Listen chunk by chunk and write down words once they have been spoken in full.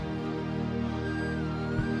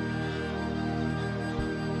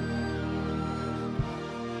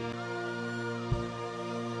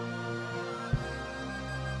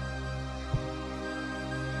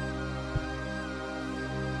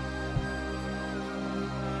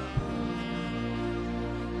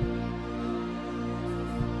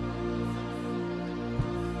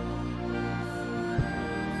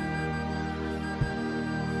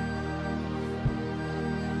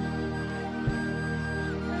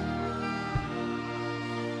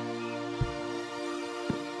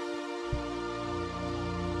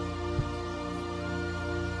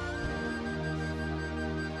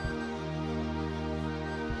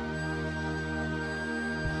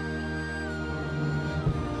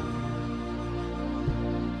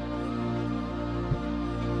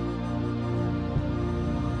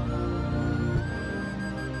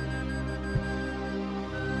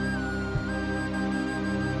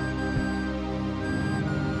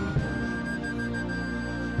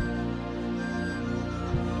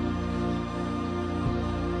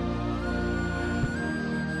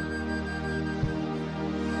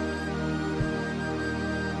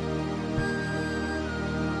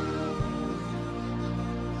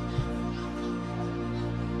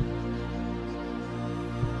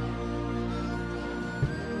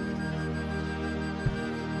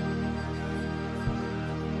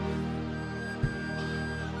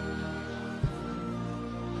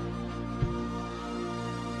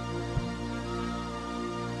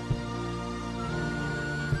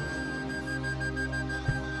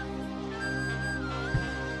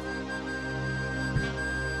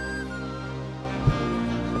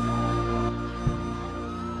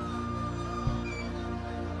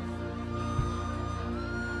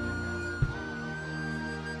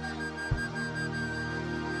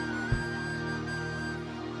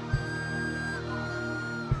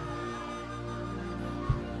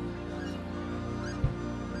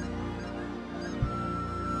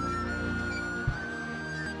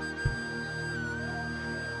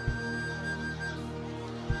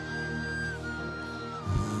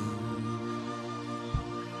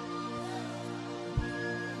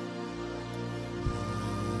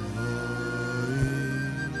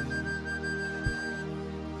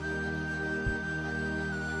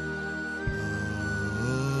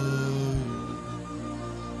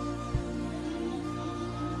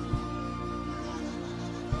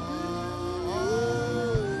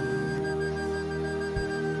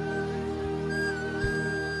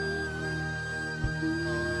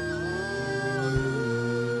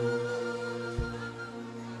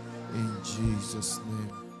Jesus'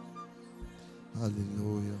 name.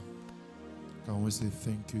 Hallelujah. Can we say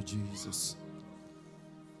thank you, Jesus?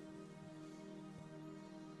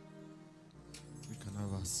 We can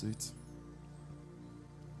have a seat.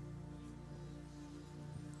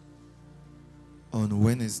 On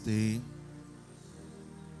Wednesday,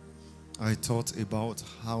 I taught about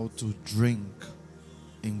how to drink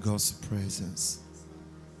in God's presence.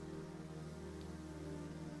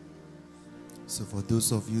 So for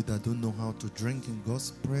those of you that don't know how to drink in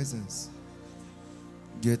God's presence,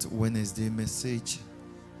 get Wednesday message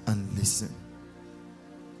and listen.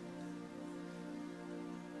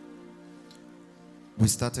 We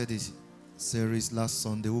started this series last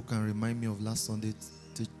Sunday. Who can remind me of last Sunday's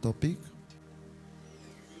topic?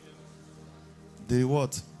 The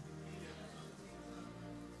what?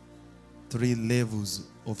 3 levels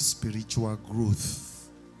of spiritual growth.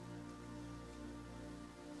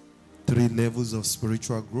 3 levels of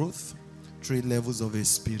spiritual growth. 3 levels of a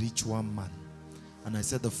spiritual man. And I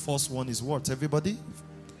said the first one is what, everybody?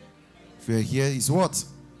 If you're here, is what?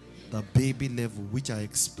 The baby level, which I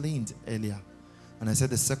explained earlier. And I said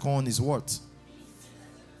the second one is what?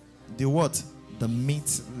 The what? The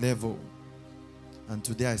meat level. And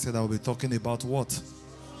today I said I will be talking about what?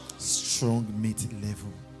 Strong meat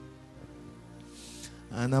level.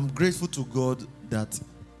 And I'm grateful to God that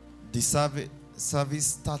the service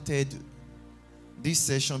started, this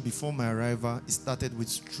session before my arrival, it started with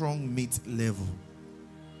strong meat level.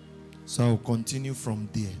 So I'll continue from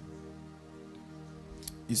there.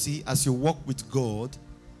 You see, as you walk with God,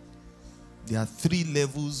 there are 3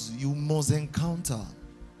 levels you must encounter.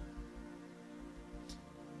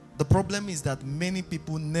 The problem is that many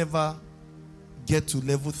people never get to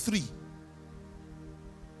level 3.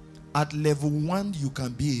 At level 1, you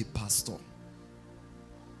can be a pastor.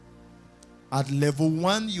 At level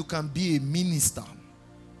 1, you can be a minister.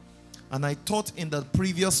 And I taught in the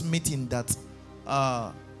previous meeting that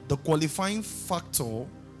the qualifying factor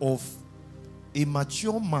of a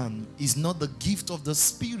mature man is not the gift of the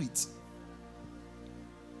Spirit.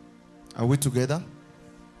 Are we together?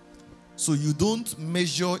 So you don't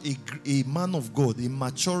measure a man of God, a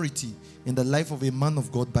maturity in the life of a man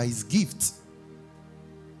of God by his gift.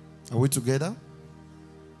 Are we together?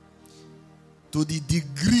 To the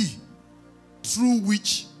degree through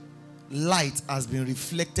which light has been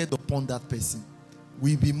reflected upon that person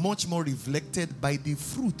will be much more reflected by the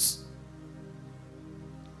fruits.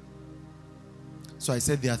 So I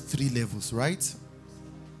said there are 3 levels, right?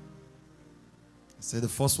 I said the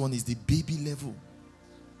first one is the baby level.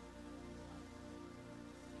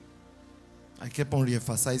 I kept on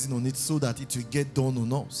re-emphasizing on it so that it will get done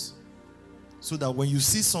on us. So that when you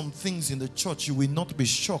see some things in the church, you will not be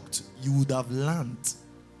shocked. You would have learned.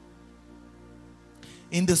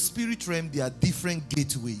 In the spirit realm, there are different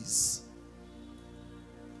gateways.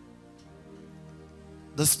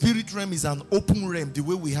 The spirit realm is an open realm, the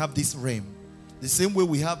way we have this realm. The same way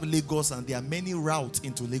we have Lagos, and there are many routes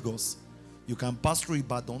into Lagos. You can pass through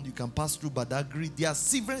Ibadan, you can pass through Badagry. They are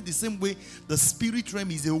several the same way. The spirit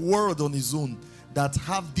realm is a world on its own that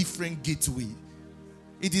have different gateways.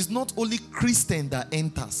 It is not only Christian that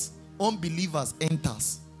enters. Unbelievers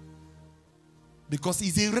enters. Because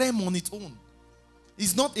it's a realm on its own.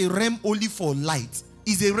 It's not a realm only for light.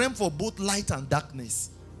 It's a realm for both light and darkness.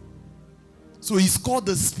 So it's called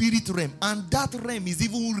the spirit realm. And that realm is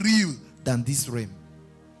even real than this realm.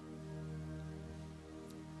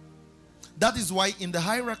 That is why in the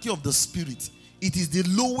hierarchy of the spirit, it is the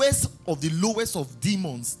lowest of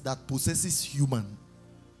demons that possesses human.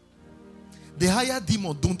 The higher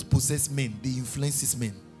demons don't possess men. They influence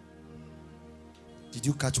men. Did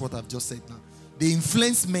you catch what I've just said now? They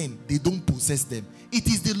influence men. They don't possess them. It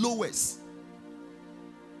is the lowest.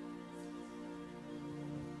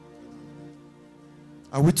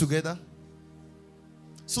 Are we together?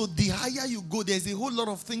 So the higher you go, there's a whole lot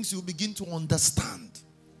of things you begin to understand.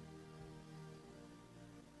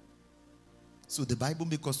 So the Bible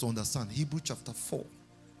makes us to understand. Hebrews chapter 4.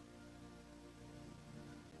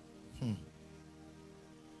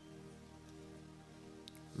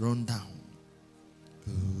 Run down.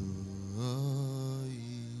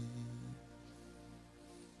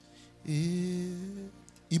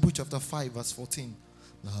 Hebrews chapter 5 verse 14.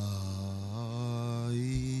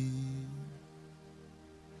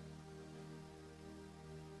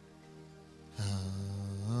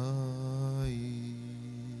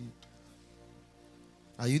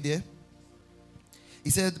 Are you there? He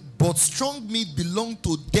said, but strong meat belong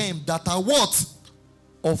to them that are what?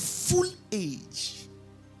 Of full age.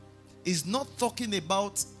 He's not talking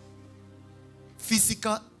about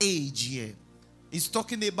physical age here. He's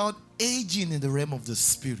talking about aging in the realm of the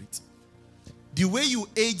spirit. The way you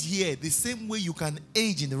age here, the same way you can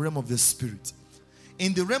age in the realm of the spirit.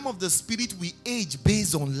 In the realm of the spirit, we age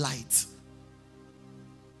based on light,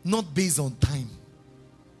 not based on time.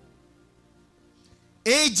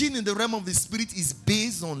 Aging in the realm of the spirit is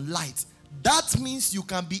based on light. That means you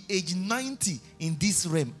can be age 90 in this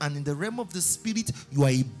realm, and in the realm of the spirit, you are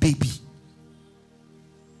a baby.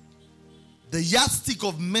 The yardstick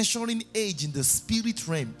of measuring age in the spirit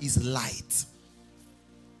realm is light.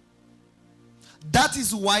 That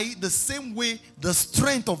is why the same way the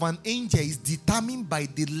strength of an angel is determined by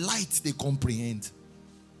the light they comprehend.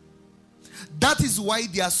 That is why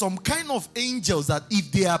there are some kind of angels that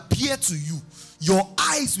if they appear to you, your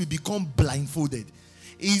eyes will become blindfolded.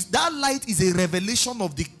 That light is a revelation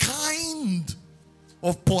of the kind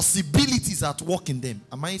of possibilities at work in them.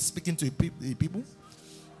 Am I speaking to the people?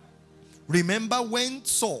 Remember when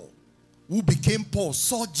Saul, who became Paul,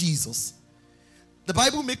 saw Jesus. The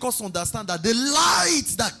Bible makes us understand that the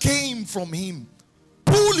light that came from him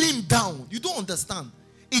pulled him down. You don't understand.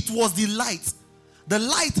 It was the light. The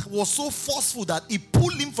light was so forceful that it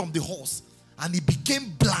pulled him from the horse and he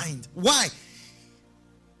became blind. Why?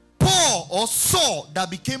 Paul, or Saul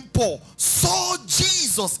that became Paul, saw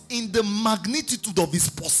Jesus in the magnitude of his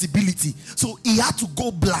possibility. So he had to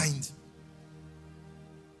go blind.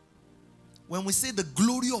 When we say the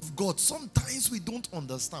glory of God, sometimes we don't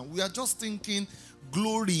understand. We are just thinking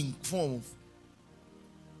glory in form of.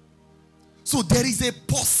 So there is a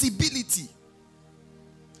possibility.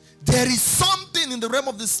 There is something in the realm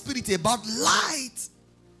of the spirit about light.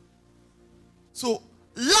 So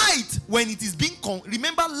light, when it is being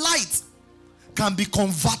remember, light can be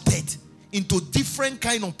converted into different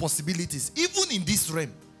kind of possibilities, even in this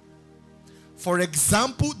realm. For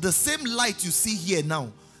example, the same light you see here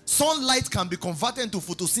now, sunlight can be converted into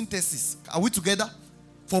photosynthesis. Are we together?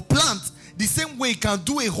 For plants, the same way it can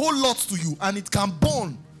do a whole lot to you and it can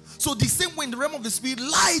burn. So the same way in the realm of the spirit,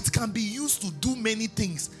 light can be used to do many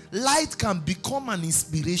things. Light can become an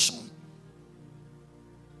inspiration.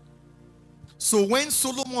 So when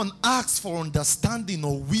Solomon asked for understanding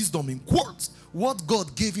or wisdom in quotes, what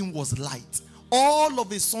God gave him was light. All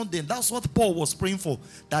of a sudden, that's what Paul was praying for,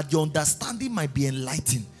 that your understanding might be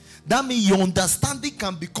enlightened. That means your understanding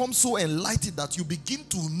can become so enlightened that you begin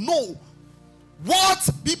to know what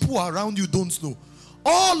people around you don't know.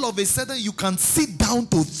 All of a sudden, you can sit down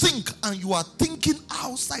to think, and you are thinking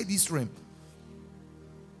outside this realm.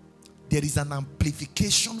 There is an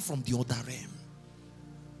amplification from the other realm.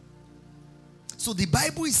 So the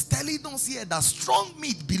Bible is telling us here that strong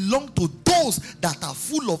meat belongs to those that are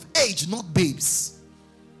full of age, not babes.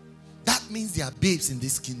 That means they are babes in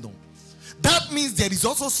this kingdom. That means there is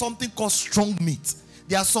also something called strong meat.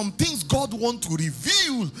 There are some things God wants to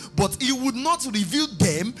reveal, but He would not reveal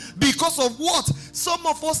them because of what? Some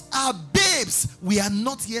of us are babes. We are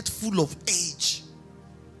not yet full of age.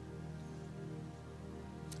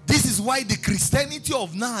 This is why the Christianity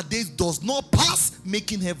of nowadays does not pass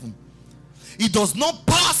making heaven. It does not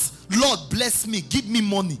pass, Lord bless me, give me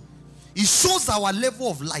money. It shows our level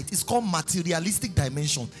of light. It's called materialistic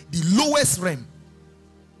dimension, the lowest realm.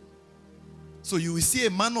 So you will see a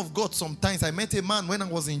man of God sometimes. I met a man when I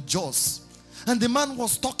was in Jos, and the man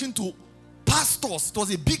was talking to pastors. It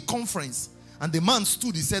was a big conference, and the man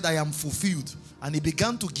stood. He said, I am fulfilled. And he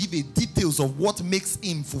began to give the details of what makes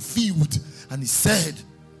him fulfilled. And he said,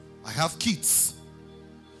 I have kids,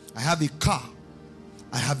 I have a car,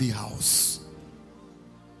 I have a house.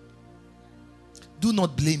 Do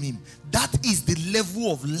not blame him. That is the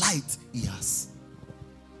level of light he has.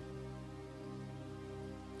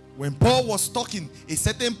 When Paul was talking a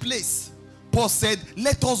certain place, Paul said,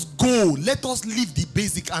 let us go, let us leave the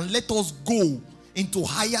basic and let us go into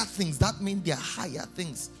higher things. That means there are higher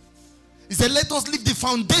things. He said, let us leave the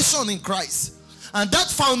foundation in Christ. And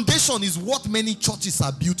that foundation is what many churches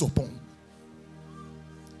are built upon.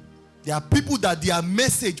 There are people that their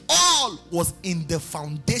message all was in the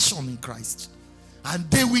foundation in Christ. And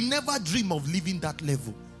they will never dream of leaving that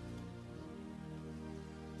level.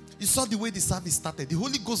 You saw the way the service started. The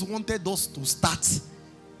Holy Ghost wanted us to start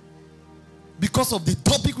because of the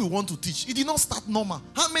topic we want to teach. It did not start normal.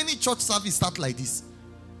 How many church services start like this?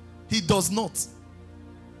 He does not.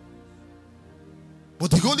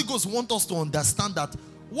 But the Holy Ghost wants us to understand that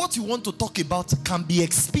what you want to talk about can be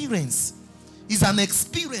experienced. It's an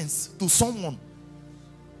experience to someone.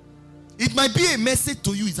 It might be a message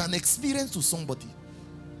to you. It's an experience to somebody.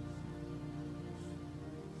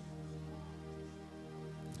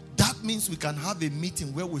 That means we can have a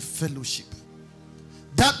meeting where we fellowship.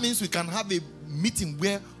 That means we can have a meeting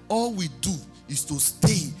where all we do is to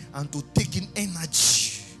stay and to take in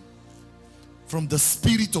energy from the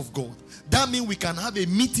Spirit of God. That means we can have a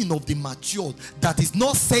meeting of the matured that is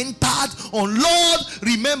not centered on, Lord,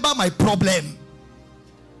 remember my problem.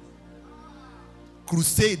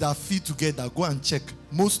 Crusade that fit together, go and check.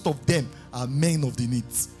 Most of them are men of the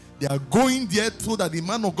needs. They are going there so that the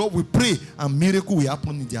man of God will pray and miracle will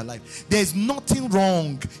happen in their life. There is nothing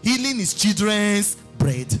wrong. Healing is children's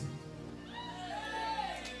bread.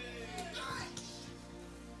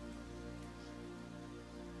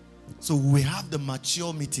 So we have the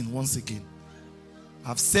mature meeting once again.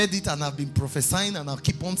 I've said it and I've been prophesying and I'll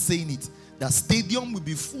keep on saying it. The stadium will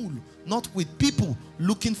be full, not with people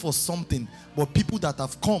looking for something, but people that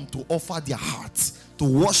have come to offer their hearts, to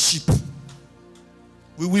worship.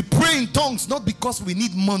 We will pray in tongues, not because we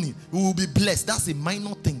need money. We will be blessed. That's a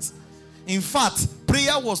minor thing. In fact,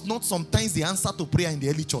 prayer was not sometimes the answer to prayer in the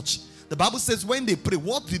early church. The Bible says when they pray,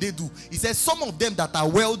 what did they do? It says some of them that are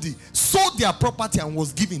wealthy sold their property and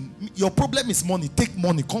was given. Your problem is money. Take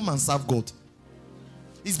money. Come and serve God.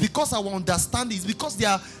 It's because our understanding is because there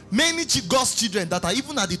are many God's children that are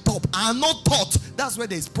even at the top are not taught. That's where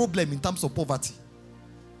there is problem in terms of poverty.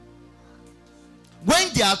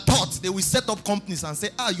 When they are taught, they will set up companies and say,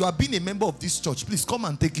 you are being a member of this church. Please come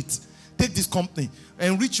and take it. Take this company.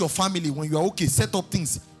 Enrich your family. When you are okay, set up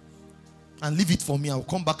things and leave it for me. I'll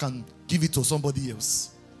come back and give it to somebody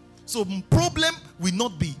else. So problem will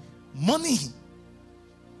not be money.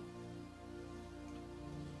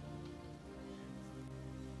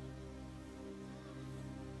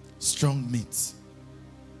 Strong meat.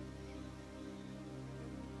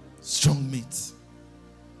 Strong meat.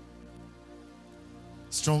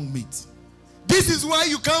 Strong meat. This is why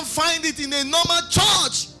you can't find it in a normal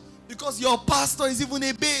church. Because your pastor is even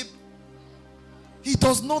a babe. He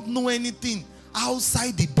does not know anything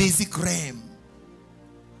outside the basic realm.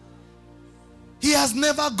 He has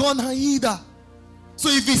never gone either. So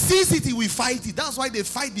if he sees it, he will fight it. That's why they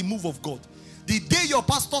fight the move of God. The day your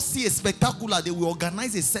pastor sees a spectacular, they will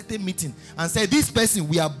organize a certain meeting and say, this person,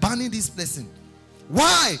 we are banning this person.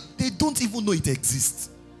 Why? They don't even know it exists.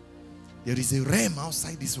 There is a realm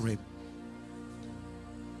outside this realm.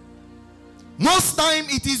 Most time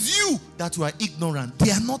it is you that you are ignorant.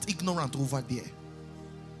 They are not ignorant over there.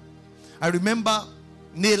 I remember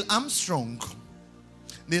Neil Armstrong.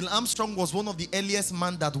 Neil Armstrong was one of the earliest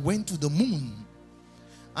men that went to the moon.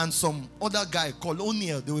 And some other guy called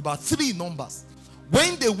O'Neill, there were about 3 numbers.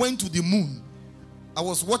 When they went to the moon, I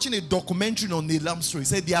was watching a documentary on Neil Armstrong. He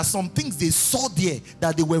said there are some things they saw there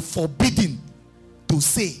that they were forbidden to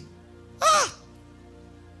say.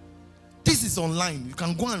 This is online. You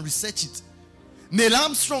can go and research it. Neil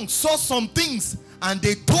Armstrong saw some things and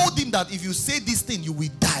they told him that if you say this thing, you will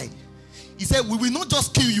die. He said, we will not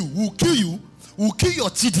just kill you. We will kill you. We will kill your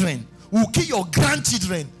children. We will kill your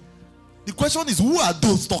grandchildren. The question is, who are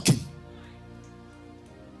those talking?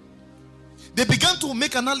 They began to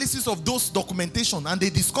make analysis of those documentation and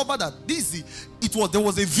they discovered that there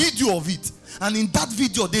was a video of it. And in that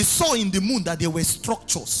video, they saw in the moon that there were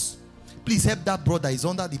structures. Please help that brother, he's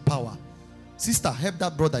under the power. Sister, help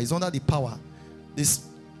that brother, he's under the power.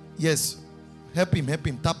 Yes, help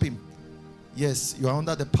him, tap him. Yes, you are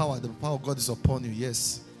under the power of God is upon you,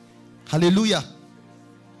 yes. Hallelujah.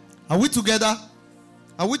 Are we together?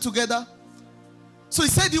 Are we together? So he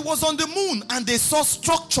said he was on the moon and they saw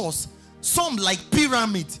structures, some like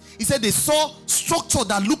pyramids. He said they saw structure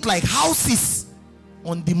that looked like houses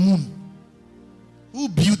on the moon. Who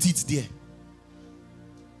built it there?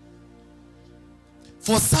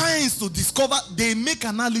 For science to discover, they make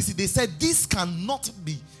analysis. They said this cannot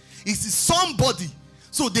be. It is somebody.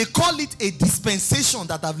 So they call it a dispensation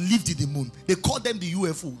that have lived in the moon. They call them the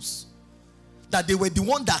UFOs. That they were the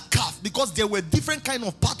one that carved, because there were different kind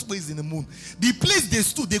of pathways in the moon. The place they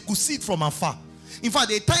stood, they could see it from afar. In fact,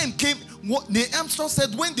 the time came, the Armstrong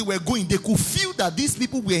said when they were going, they could feel that these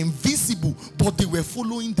people were invisible, but they were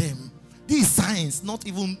following them. This is science, not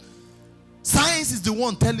even... Science is the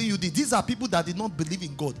one telling you this. These are people that did not believe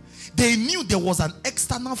in God. They knew there was an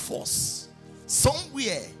external force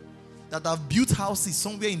somewhere that have built houses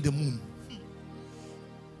somewhere in the moon.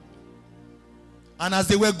 And as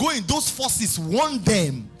they were going, those forces warned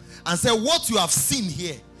them and said, what you have seen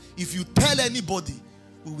here, if you tell anybody,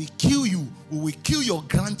 we will kill you. We will kill your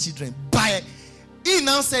grandchildren. He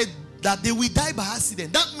now said that they will die by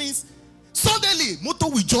accident. That means suddenly motor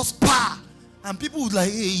will just power. And people would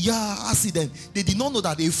like, hey, yeah, accident. They did not know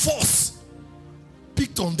that a force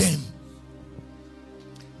picked on them.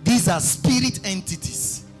 These are spirit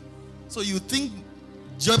entities. So you think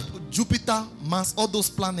Jupiter, Mars, all those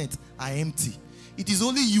planets are empty. It is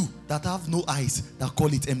only you that have no eyes that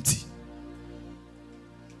call it empty.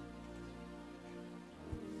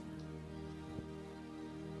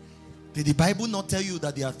 Did the Bible not tell you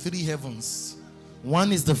that there are three heavens?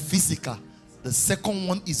 One is the physical. The second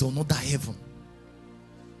one is another heaven,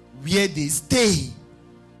 where they stay.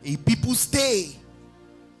 A people stay.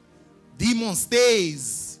 Demon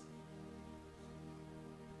stays.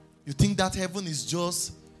 You think that heaven is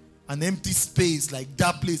just an empty space like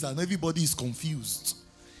that place and everybody is confused?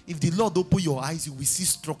 If the Lord open your eyes, you will see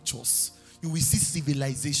structures. You will see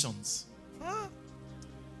civilizations. Huh?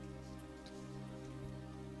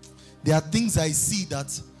 There are things I see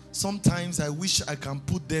that sometimes I wish I can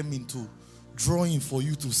put them into drawing for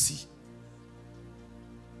you to see.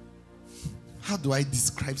 How do I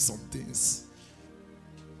describe some things?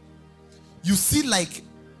 You see, like,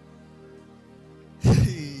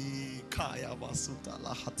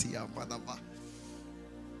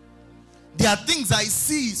 there are things I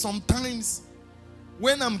see sometimes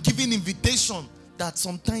when I'm giving invitation that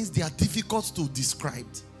sometimes they are difficult to describe.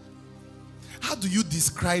 How do you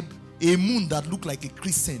describe a moon that look like a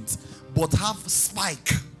crescent but have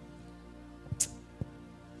spike?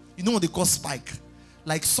 You know what they call spike?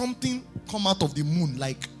 Like something come out of the moon,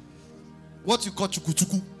 like what you call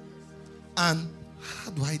chuku. And how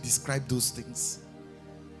do I describe those things?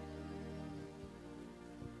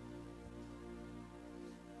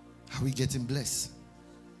 Are we getting blessed?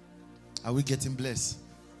 Are we getting blessed?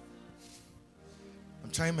 I'm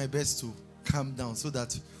trying my best to calm down so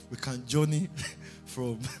that we can journey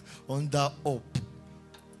from under up.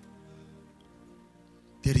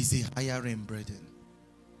 There is a higher realm, brethren.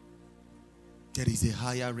 There is a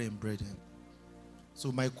higher realm, brethren.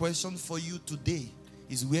 So my question for you today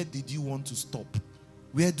is, where did you want to stop?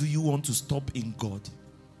 Where do you want to stop in God?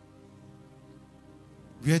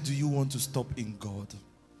 Where do you want to stop in God?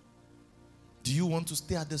 Do you want to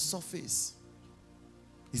stay at the surface?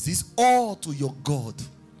 Is this all to your God?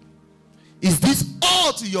 Is this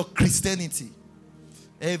all to your Christianity?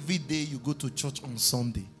 Every day you go to church on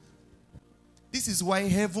Sunday. This is why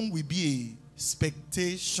heaven will be a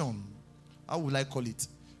expectation. How will I call it?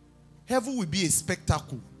 Heaven will be a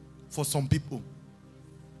spectacle for some people.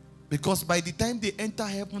 Because by the time they enter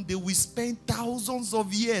heaven, they will spend thousands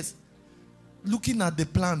of years looking at the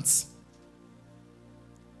plants.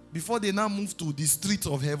 Before they now move to the street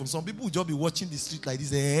of heaven, some people will just be watching the street like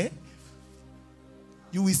this. Eh?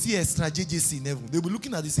 You will see extra JJC in heaven. They will be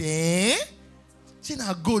looking at this. Eh? See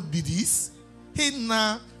now God be this? Hey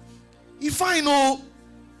now, if I know.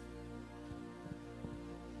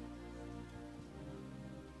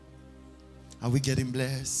 Are we getting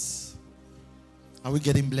blessed? Are we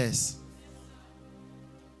getting blessed?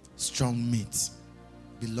 Strong meat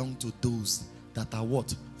belong to those that are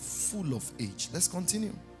what? Full of age. Let's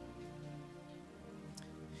continue.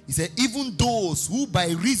 He said, even those who by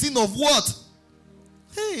reason of what?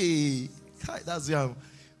 Hey, that's young.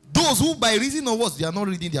 Those who by reason of what? They are not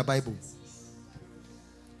reading their Bible.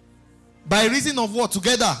 By reason of what?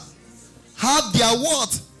 Together. Have their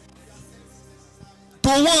what? To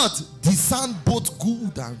what? Discern both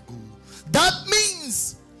good and good. That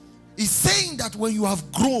means, he's saying that when you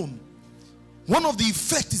have grown, one of the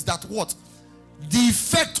effects is that what? The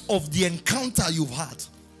effect of the encounter you've had.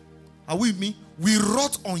 Are we with me? We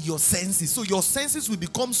rot on your senses. So your senses will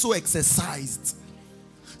become so exercised.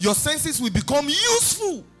 Your senses will become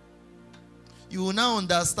useful. You will now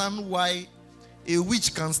understand why a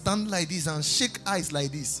witch can stand like this and shake eyes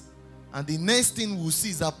like this. And the next thing we'll see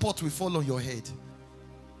is a pot will fall on your head.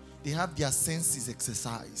 They have their senses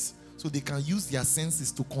exercised. So they can use their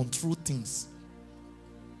senses to control things.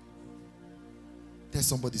 There's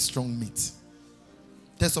somebody strong meat.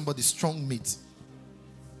 There's somebody strong meat.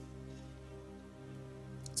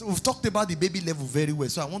 So we've talked about the baby level very well.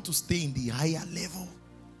 So I want to stay in the higher level.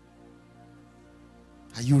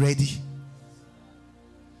 Are you ready?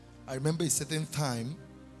 I remember a certain time,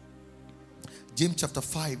 James chapter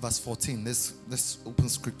 5 verse 14. Let's open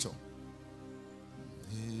scripture.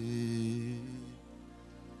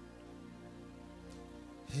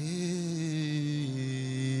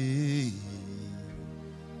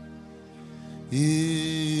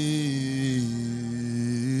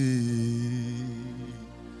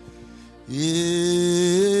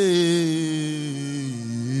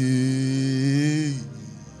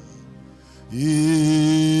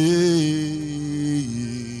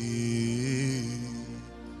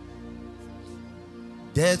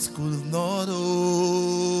 Death could not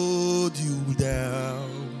hold you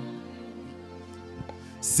down.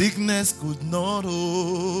 Sickness could not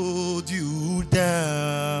hold you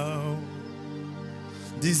down.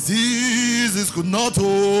 Diseases could not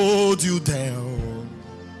hold you down.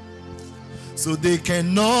 So they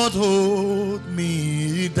cannot hold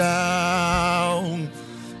me down.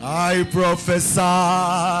 I prophesy,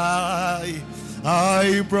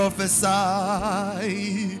 I prophesy,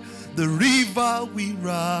 the river will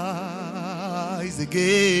rise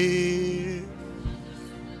again.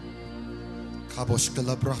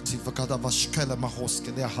 Kaboshkala brati vakada vashkala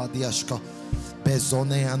mahoskele hadiashka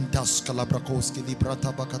bezone andaskala brakoski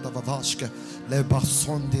librata bakada vavashka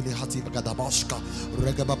lebasondi lihati vakada bashka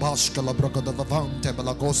regababashka la brakada vavante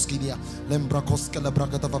balagoski lia lembrakoska la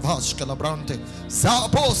brakada vavashka la brante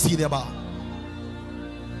zaposi deba.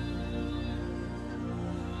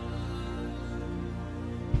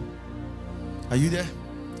 Are you there?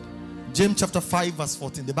 James chapter 5 verse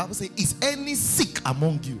 14. The Bible says, is any sick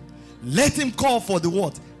among you? Let him call for the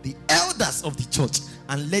what? The elders of the church,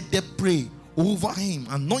 and let them pray over him,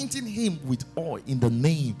 anointing him with oil in the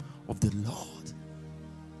name of the Lord.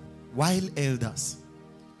 While elders,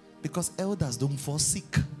 because elders don't fall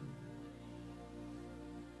sick.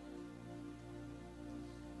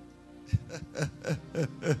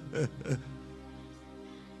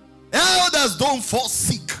 Elders don't fall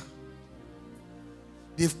sick.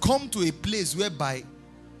 They've come to a place whereby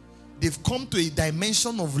they've come to a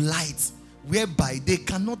dimension of light whereby they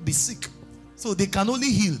cannot be sick. So they can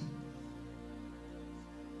only heal.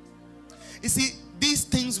 You see, these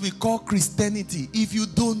things we call Christianity, if you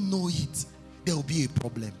don't know it, there will be a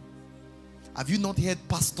problem. Have you not heard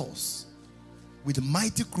pastors with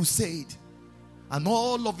mighty crusade, and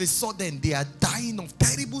all of a sudden they are dying of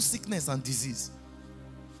terrible sickness and disease?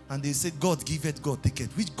 And they say, God giveth, God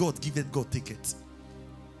taketh. Which God giveth, God taketh?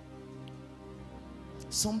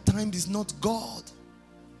 Sometimes it's not God.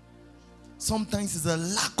 Sometimes it's a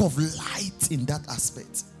lack of light in that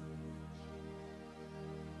aspect.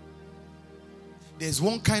 There's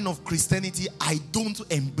one kind of Christianity I don't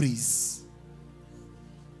embrace.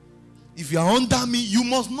 If you are under me, you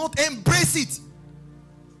must not embrace it.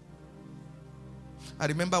 I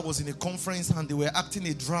remember I was in a conference and they were acting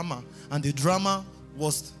a drama, and the drama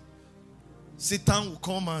was Satan will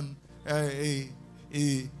come and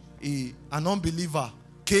an unbeliever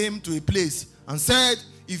came to a place and said,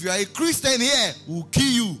 if you are a Christian here, we'll kill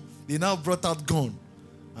you. They now brought out gun.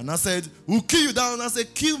 And I said, we'll kill you down. And I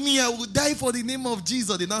said, kill me, I will die for the name of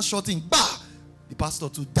Jesus. They now shouting, bah! The pastor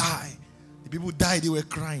to die. The people died, they were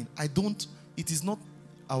crying. It is not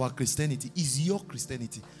our Christianity, it's your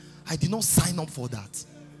Christianity. I did not sign up for that.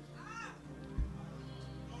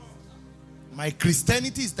 My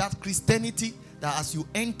Christianity is that Christianity that as you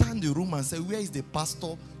enter in the room and say, where is the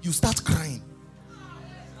pastor? You start crying.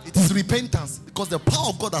 It is repentance, because the power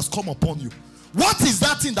of God has come upon you. What is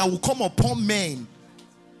that thing that will come upon men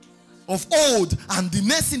of old, and the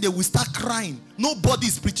next thing they will start crying? Nobody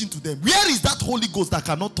is preaching to them. Where is that Holy Ghost that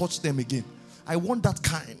cannot touch them again? I want that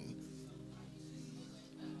kind.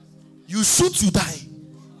 You shoot, you die.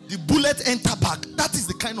 The bullet enter back. That is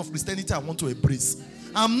the kind of Christianity I want to embrace.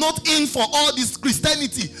 I'm not in for all this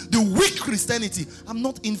Christianity, the weak Christianity. I'm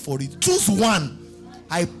not in for it. Choose one.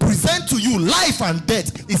 I present to you life and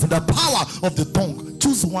death is in the power of the tongue.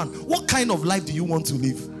 Choose one. What kind of life do you want to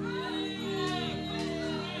live?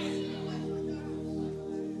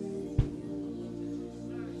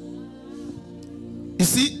 You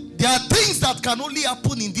see, there are things that can only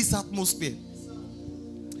happen in this atmosphere.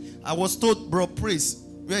 I was told, bro, praise.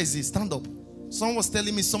 Where is he? Stand up. Someone was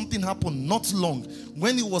telling me something happened not long.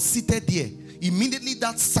 When he was seated there, immediately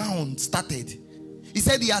that sound started. He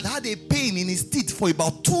said he had a pain in his teeth for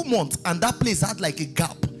about 2 months, and that place had like a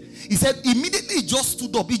gap. He said immediately he just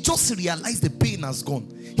stood up. He just realized the pain has gone.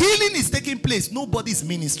 Healing is taking place. Nobody's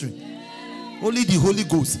ministering. Only the Holy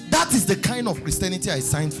Ghost. That is the kind of Christianity I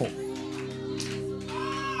signed for.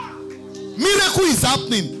 Miracle is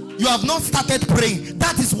happening. You have not started praying.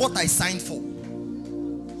 That is what I signed for.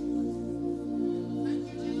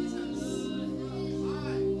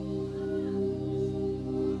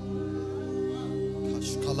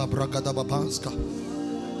 Bragada babanska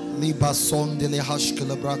liba sondele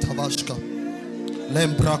hashkele bratavashka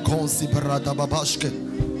lembra konsi barada babashke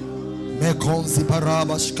me konsi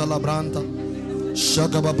barabashka la branta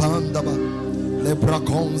shagababanda ba lebra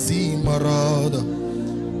konsi marada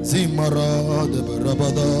zimarada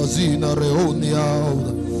barabada zina reonia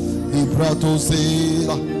ibrato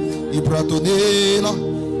zela ibrato nela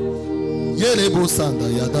yele busanda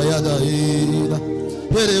yada yada ida.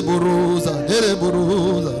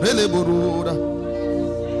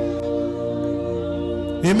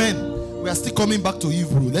 Amen. We are still coming back to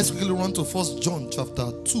Hebrew. Let's quickly run to 1 John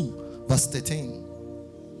chapter 2 verse 13.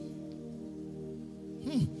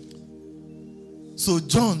 So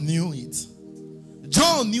John knew it.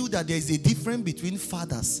 John knew that there is a difference between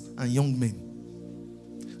fathers and young men.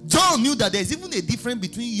 John knew that there is even a difference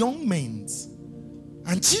between young men.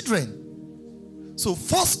 and children. So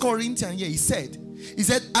 1 Corinthians here, he said,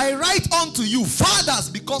 I write unto you, fathers,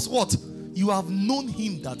 because what? You have known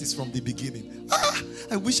him that is from the beginning.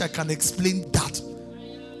 I wish I can explain that.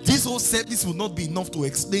 This whole service will not be enough to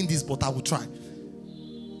explain this, but I will try.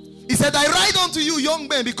 He said, I write unto you, young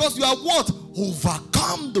men, because you have what?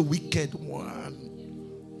 Overcome the wicked one.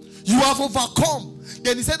 You have overcome.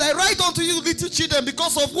 Then he said, I write unto you, little children,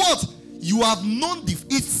 because of what? You have known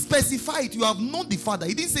it's specified. You have known the Father.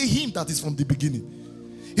 He didn't say him that is from the beginning.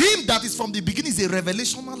 Him that is from the beginning is a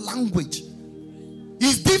revelational language.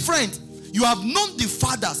 It's different. You have known the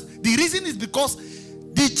fathers. The reason is because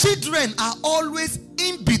the children are always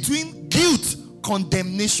in between guilt,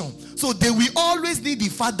 condemnation. So they will always need the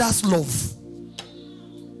father's love.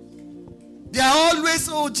 They are always,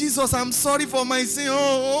 oh Jesus, I'm sorry for my sin.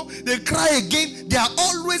 Oh, they cry again. They are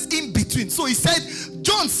always in between. So he said,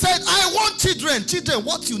 John said, I want children. Children,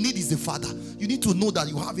 what you need is the Father. You need to know that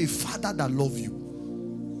you have a Father that loves you.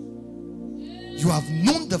 You have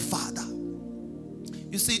known the Father.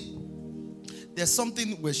 You see, there's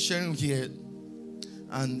something we're sharing here,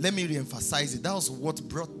 and let me re-emphasize it. That was what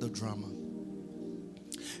brought the drama.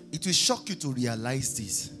 It will shock you to realize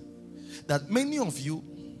this, that many of you,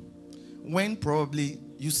 when probably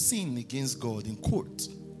you sin against God in court,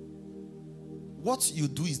 what you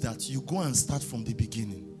do is that you go and start from the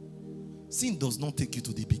beginning. Sin does not take you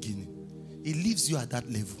to the beginning. It leaves you at that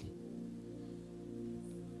level.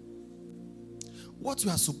 What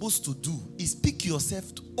you are supposed to do is pick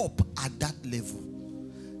yourself up at that level.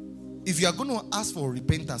 If you are going to ask for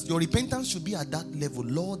repentance, your repentance should be at that level.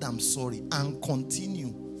 Lord, I'm sorry, and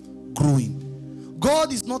continue growing.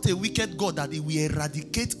 God is not a wicked God that he will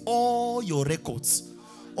eradicate all your records,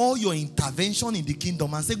 all your intervention in the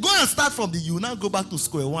kingdom, and say, go and start from you now go back to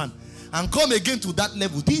square one and come again to that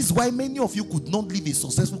level. This is why many of you could not live a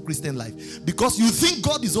successful Christian life, because you think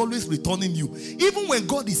God is always returning you, even when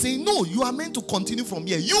God is saying, no, you are meant to continue from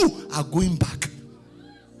here. You are going back,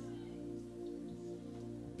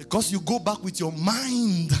 because you go back with your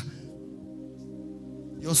mind.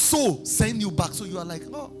 Your soul send you back. So you are like,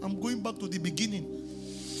 oh, I'm going back to the beginning.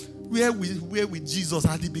 Where with Jesus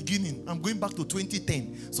at the beginning. I'm going back to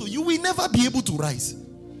 2010. So you will never be able to rise.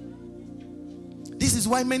 This is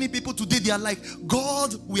why many people today, they are like,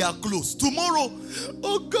 God, we are close. Tomorrow,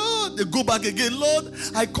 oh God, they go back again. Lord,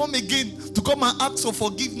 I come again to come and ask for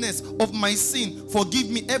forgiveness of my sin.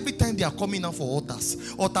 Forgive me. Every time they are coming out for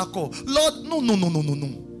altars, altar call. Lord, no.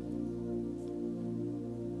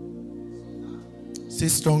 Say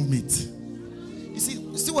strong meat. You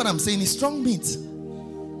see what I'm saying? It's strong meat.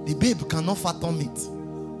 The babe cannot fathom it.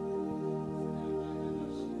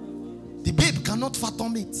 The babe cannot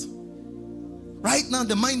fathom it. Right now,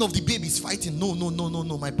 the mind of the babe is fighting. No.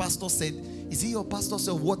 My pastor said, is it your pastor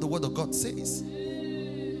said what the word of God says?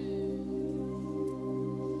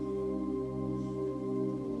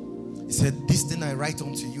 He said, this thing I write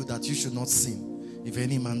unto you, that you should not sin, if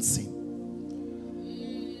any man sin.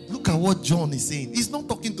 Look at what John is saying. He's not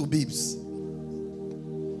talking to babes,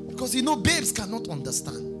 because babes cannot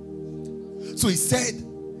understand. So he said,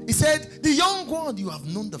 the young one, you have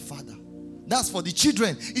known the Father. That's for the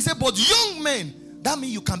children. He said, but young men, that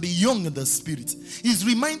means you can be young in the spirit. He's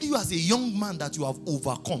reminding you as a young man that you have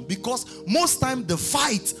overcome. Because most time the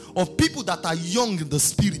fight of people that are young in the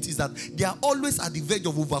spirit is that they are always at the verge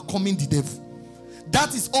of overcoming the devil.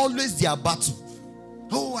 That is always their battle.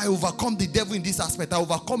 Oh, I overcome the devil in this aspect. I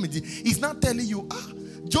overcome it. He's not telling you,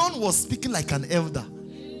 John was speaking like an elder.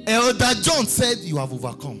 Elder John said, you have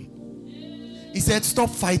overcome. He said, stop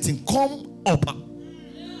fighting. Come up.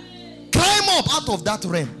 Climb up out of that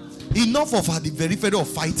realm. Enough of at the very of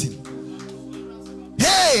fighting.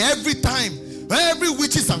 Hey, every time, every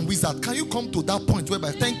witches and wizard, can you come to that point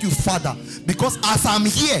whereby, thank you, Father, because as I'm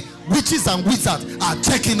here, witches and wizards are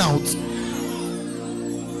checking out.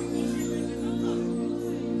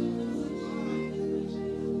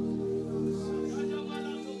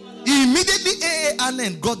 Immediately A.A.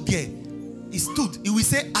 Allen got there. He stood. He will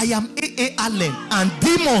say, I am A.A. Allen, and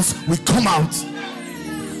demons will come out.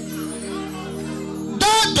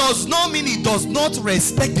 That does not mean he does not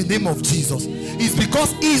respect the name of Jesus. It's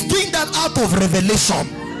because he's doing that out of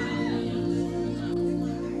revelation.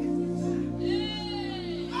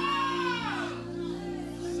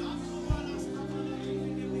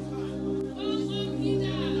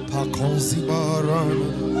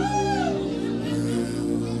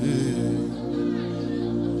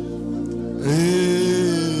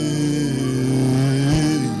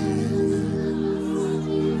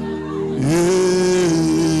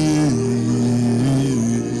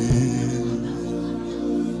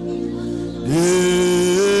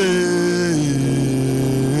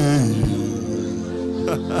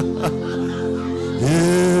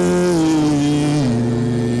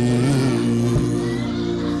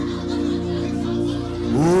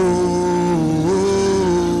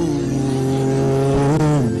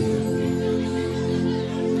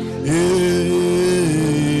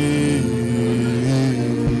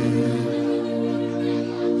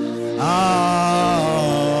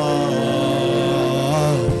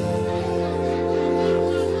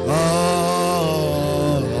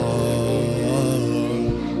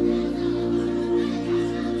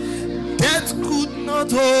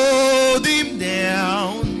 Hold him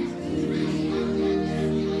down.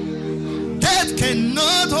 Death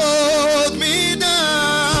cannot hold me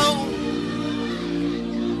down.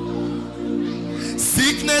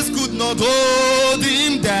 Sickness could not hold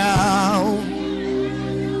him down.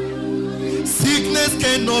 Sickness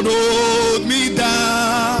cannot hold me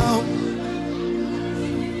down.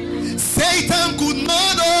 Satan could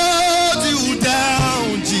not hold you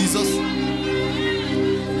down, Jesus.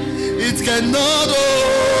 It cannot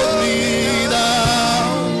hold me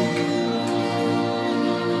down.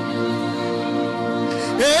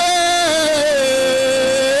 Hey,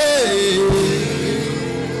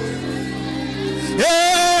 hey,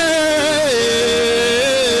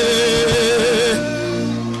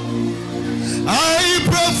 I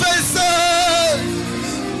prophesy.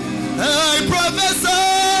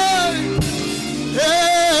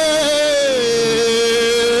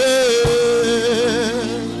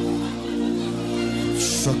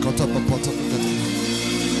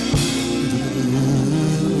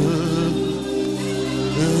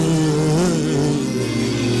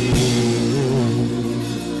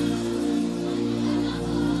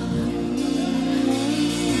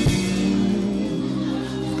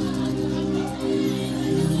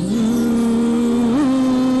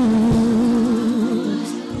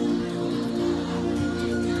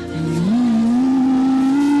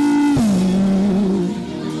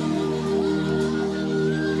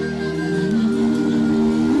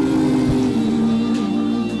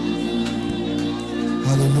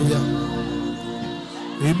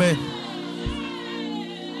 Amen.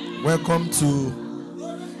 Welcome to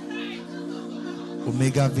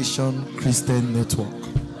Omega Vision Christian Network,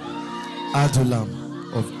 Adulam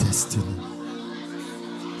of Destiny.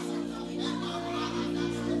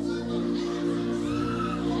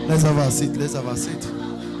 Let's have a seat. Let's have a seat.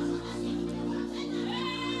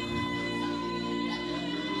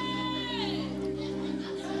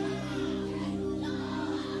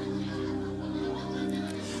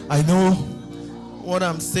 I know what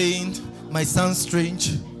I'm saying might sound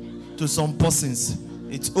strange to some persons.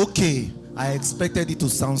 It's okay. I expected it to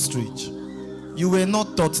sound strange. You were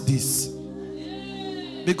not taught this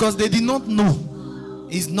because they did not know.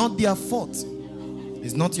 It's not their fault.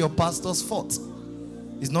 It's not your pastor's fault.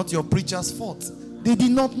 It's not your preacher's fault. They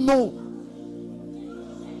did not know.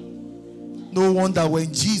 No wonder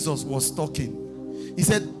when Jesus was talking, he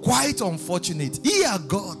said, quite unfortunate. Ye are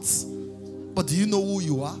gods. But do you know who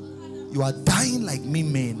you are? You are dying like me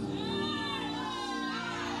men.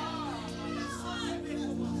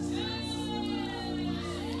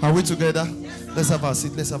 Are we together? Let's have our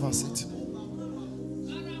seat. Let's have our seat.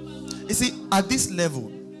 You see, at this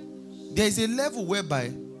level, there is a level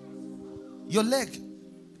whereby your leg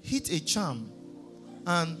hit a charm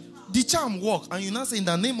and the charm works, and you now say, in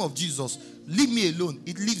the name of Jesus, leave me alone.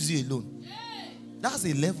 It leaves you alone. That's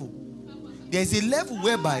a level. There is a level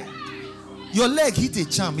whereby your leg hit a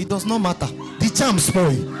charm. It does not matter. The charm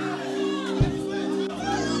spoil.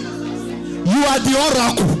 You are the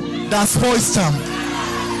oracle that spoils charm.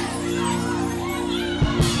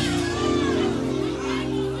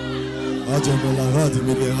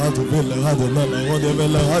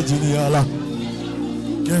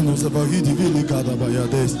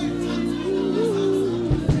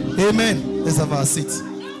 Amen. Let's have our seat.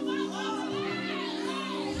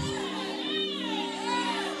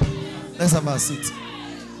 Let's have our seat.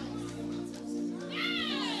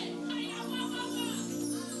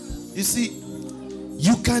 You see,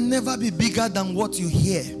 you can never be bigger than what you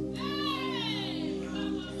hear.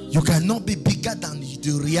 You cannot be bigger than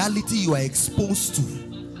the reality you are exposed to.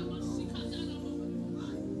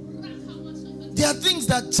 There are things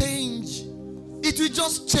that change. It will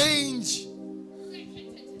just change.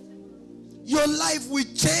 Your life will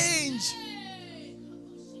change.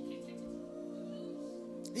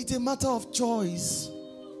 It's a matter of choice.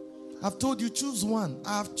 I've told you, choose one.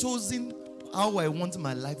 I have chosen how I want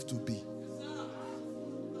my life to be.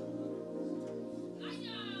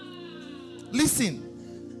 Listen,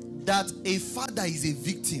 that a father is a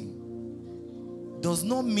victim does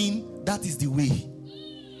not mean that is the way.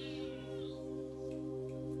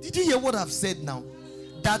 Did you hear what I've said now?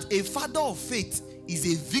 That a father of faith is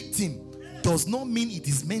a victim does not mean it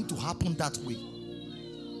is meant to happen that way.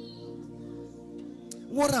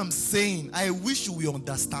 What I'm saying, I wish you will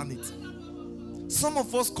understand it. Some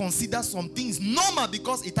of us consider some things normal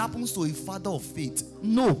because it happens to a father of faith.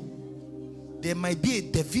 No. There might be a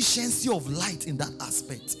deficiency of light in that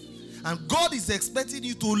aspect. And God is expecting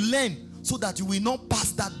you to learn so that you will not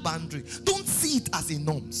pass that boundary. Don't see it as a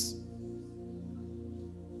norms.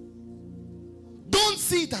 Don't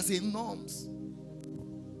see it as a norms.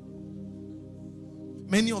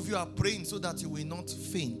 Many of you are praying so that you will not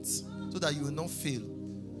faint, so that you will not fail.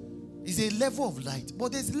 It's a level of light.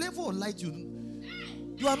 But there's a level of light you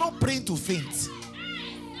are not praying to faint.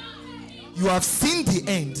 You have seen the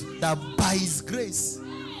end, that by his grace,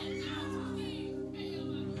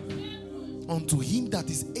 unto him that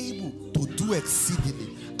is able to do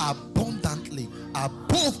exceedingly, abundantly,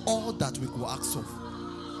 above all that we could ask of.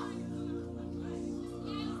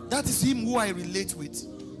 That is him who I relate with.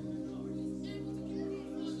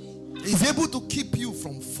 He's able to keep you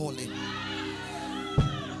from falling.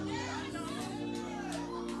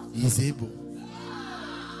 He's able.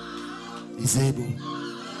 He's able.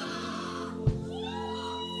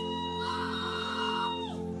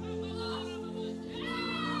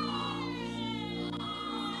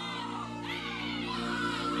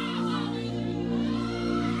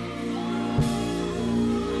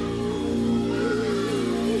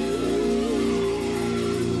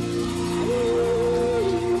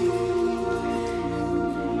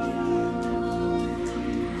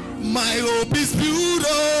 My hope is built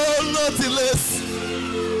on nothing less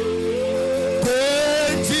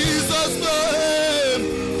than Jesus' name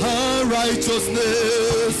and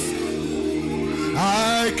righteousness.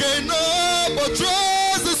 I cannot but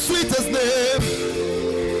trust the sweetest name,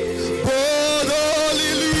 but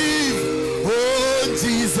only live on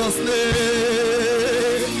Jesus'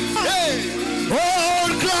 name. Hey, on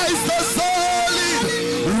Christ the solid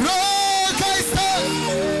rock I stand.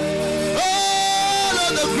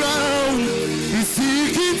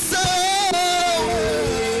 Seeking sound,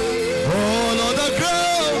 all on the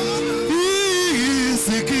ground, he is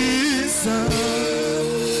seeking sound.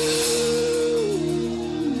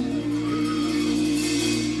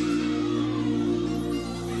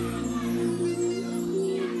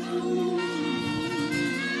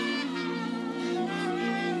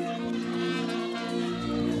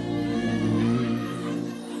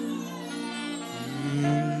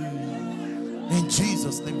 In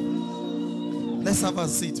Jesus' name. Let's have a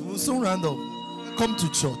seat. We'll soon round up. Come to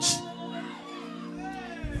church.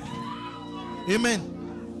 Amen.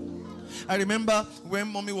 I remember when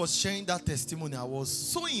mommy was sharing that testimony, I was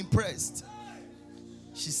so impressed.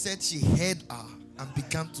 She said she heard her and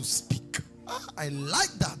began to speak. I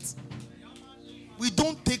like that. We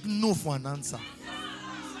don't take no for an answer.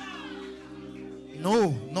 No,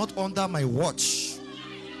 not under my watch.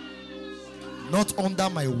 Not under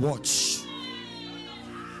my watch.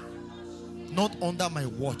 Not under my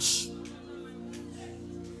watch.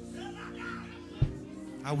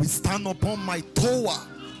 I will stand upon my tower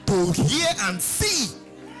to hear and see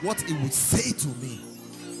what he would say to me.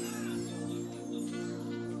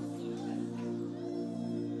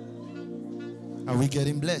 Are we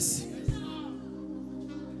getting blessed?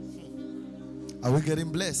 Are we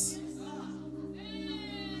getting blessed?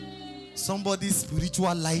 Somebody's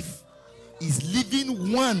spiritual life is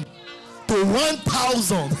living 1 to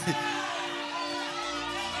 1,000.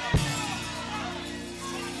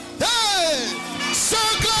 So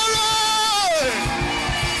glory!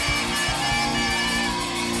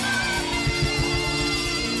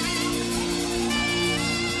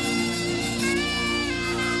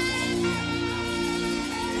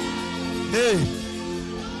 Hey,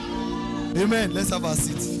 amen. Let's have a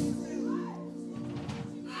seat.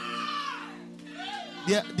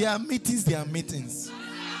 There are meetings. There are meetings.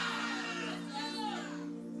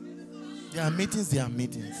 There are meetings. There are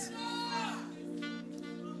meetings.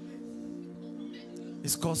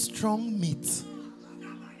 It's called strong meat.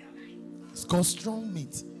 It's called strong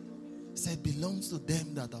meat. He said belongs to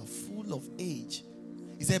them that are full of age.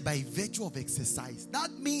 He said by virtue of exercise.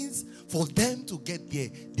 That means for them to get there,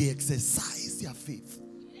 they exercise their faith.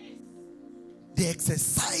 They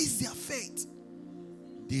exercise their faith.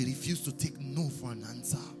 They refuse to take no for an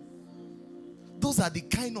answer. Those are the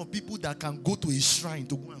kind of people that can go to a shrine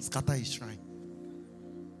to go and scatter a shrine.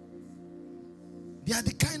 They are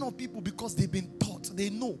the kind of people because they've been taught.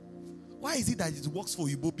 They know. Why is it that it works for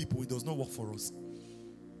Igbo people, it does not work for us?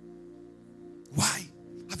 Why?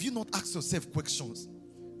 Have you not asked yourself questions?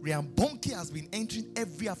 Riambonke has been entering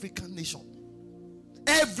every African nation.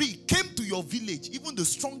 came to your village. Even the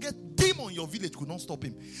strongest demon in your village could not stop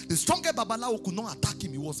him. The strongest babalawo could not attack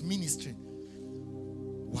him. He was ministering.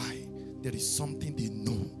 Why? There is something they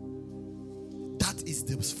know. That is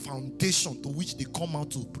the foundation to which they come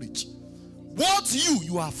out to preach. What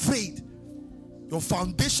you are afraid. Your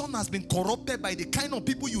foundation has been corrupted by the kind of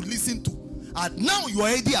people you listen to. And now you are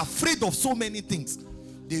already afraid of so many things.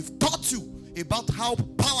 They've taught you about how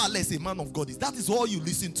powerless a man of God is. That is all you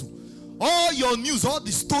listen to. All your news, all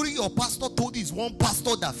the story your pastor told you is one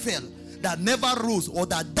pastor that fell, that never rose, or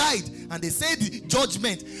that died, and they say the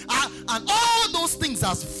judgment. And all those things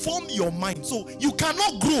has formed your mind. So you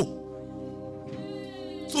cannot grow.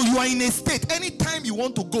 So you are in a state. Anytime you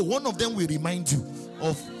want to go, one of them will remind you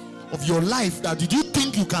of your life. That did you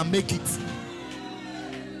think you can make it?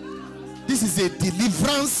 This is a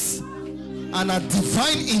deliverance and a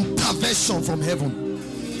divine intervention from heaven.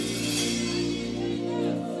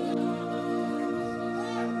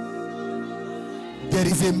 There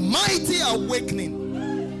is a mighty awakening.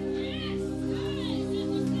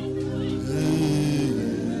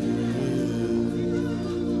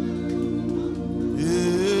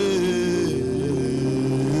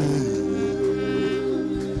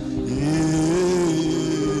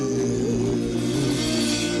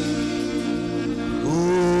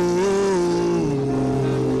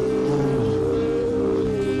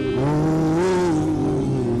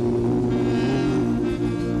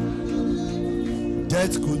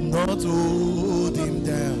 Death could not hold him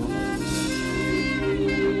down.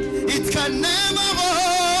 It can never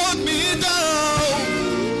hold me down.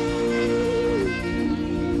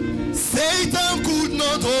 Satan could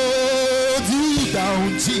not hold you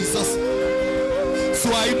down, Jesus. So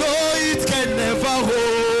I know it can never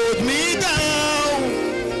hold me down.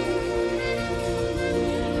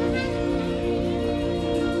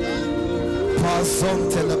 Pass on,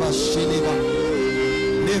 Telebashiliva.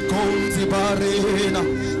 Konti barena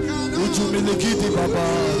ujumilikiti baba.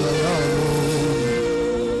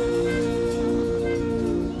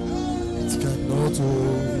 It cannot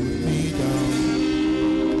hold me down.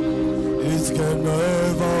 It can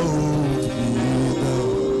never hold me down.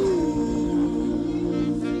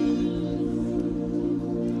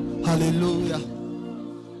 Hallelujah.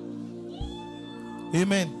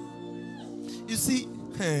 Amen. You see,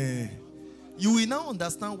 you will now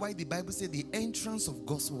understand why the Bible said the entrance of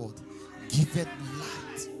God's word giveth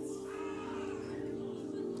light.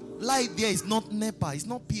 Light there is not NEPA, it's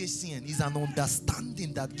not PHCN, it's an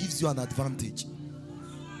understanding that gives you an advantage.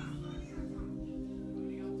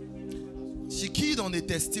 She keyed on a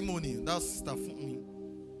testimony. That's stuff for me.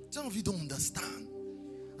 Some of you don't understand.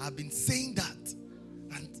 I've been saying that.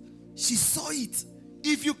 And she saw it.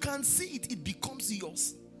 If you can see it, it becomes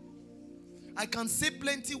yours. I can say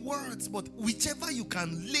plenty words, but whichever you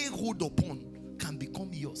can lay hold upon can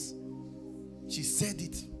become yours. She said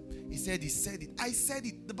it. He said it. I said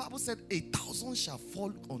it. The Bible said 1,000 shall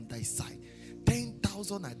fall on thy side,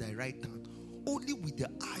 10,000 at thy right hand. Only with the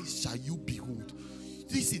eyes shall you behold.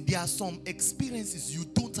 Listen, there are some experiences you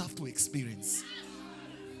don't have to experience.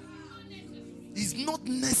 It's not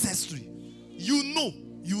necessary. You know,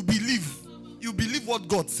 you believe. You believe what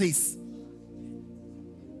God says.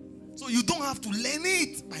 So you don't have to learn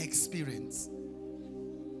it by experience.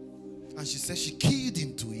 And she said she keyed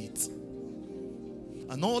into it.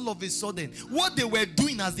 And all of a sudden, what they were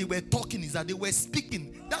doing as they were talking is that they were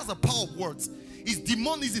speaking. That's the power of words. It's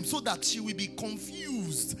demonism, so that she will be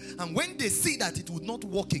confused. And when they see that it would not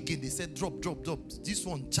work again, they said, drop. This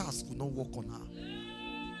one, Charles, could not work on her.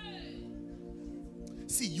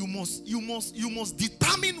 See, you must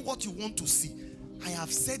determine what you want to see. I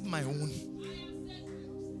have said my own.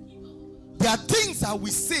 There are things I will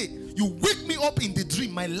say. You wake me up in the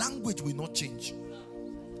dream, my language will not change.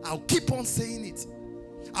 I'll keep on saying it.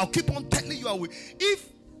 I'll keep on telling you I will. If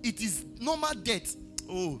it is normal death,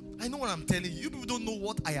 oh, I know what I'm telling you. You people don't know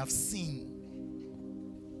what I have seen.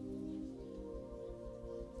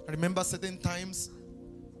 I remember certain times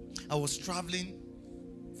I was traveling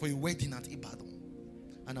for a wedding at Ibadan.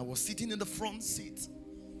 And I was sitting in the front seat.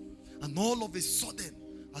 And all of a sudden,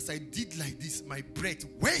 as I did like this, my breath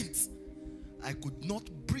went. I could not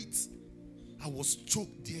breathe. I was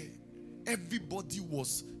choked there. Everybody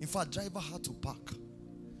was, in fact, driver had to park.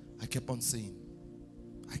 I kept on saying,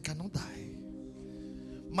 I cannot die.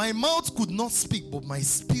 My mouth could not speak, but my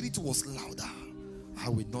spirit was louder. I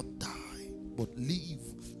will not die, but live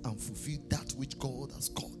and fulfill that which God has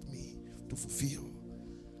called me to fulfill.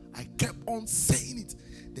 I kept on saying it.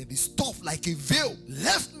 Then the stuff like a veil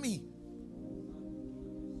left me.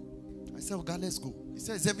 I said, oh God, let's go. He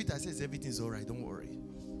says everything. I said, everything's all right. Don't worry.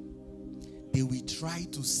 They will try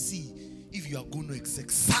to see if you are going to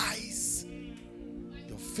exercise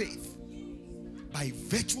your faith by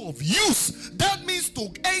virtue of use, that means to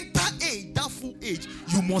enter that full age,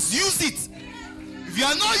 you must use it. If you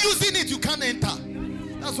are not using it, you can't enter.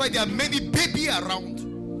 That's why there are many babies around.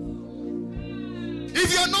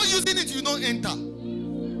 If you are not using it, you don't enter.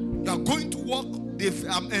 You are going to work. They've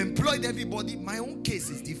employed everybody. My own case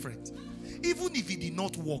is different. Even if it did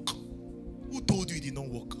not work, who told you it did not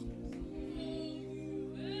work?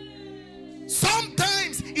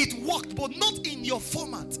 Sometimes it worked, but not in your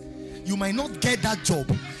format. You might not get that job.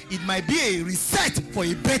 It might be a reset for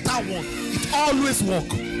a better one. It always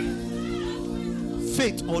works.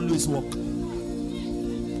 Faith always works.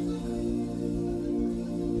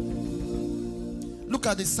 Look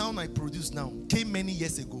at the sound I produced now. Came many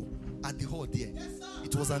years ago at the hall there.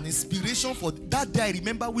 It was an inspiration for that day. I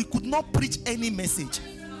remember we could not preach any message.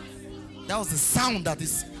 That was the sound that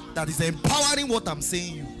is empowering what I'm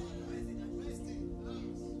saying you.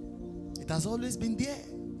 It has always been there,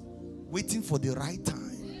 waiting for the right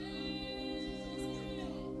time.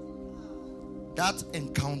 That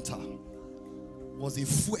encounter was a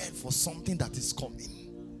fuel for something that is coming.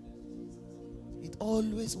 It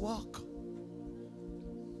always works.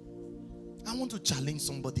 I want to challenge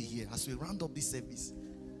somebody here as we round up this service.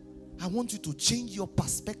 I want you to change your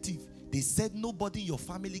perspective. They said nobody in your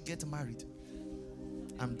family get married.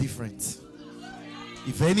 I'm different.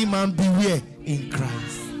 If any man beware in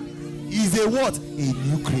Christ, he is a what? A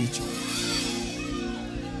new creature.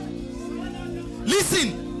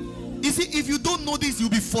 Listen, you see, if you don't know this, you'll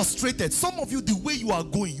be frustrated. Some of you, the way you are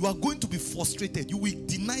going to be frustrated. You will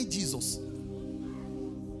deny Jesus.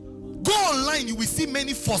 Go online, you will see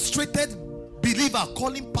many frustrated believers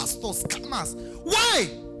calling pastors scammers. Why?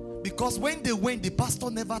 Because when they went, the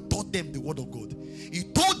pastor never taught them the word of God. He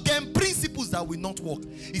told them principles that will not work.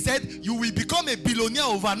 He said, you will become a billionaire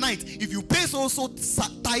overnight if you pay so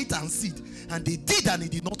tithe and seed. And they did, and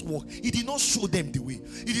it did not work. He did not show them the way.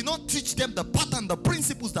 He did not teach them the pattern, the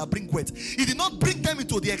principles that bring wealth. He did not bring them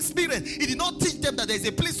into the experience. He did not teach them that there is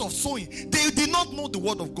a place of sowing. They did not know the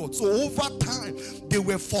word of God. So over time, they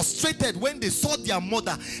were frustrated when they saw their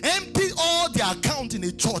mother empty all their account in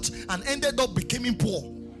a church and ended up becoming poor.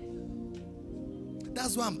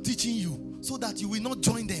 That's why I'm teaching you, so that you will not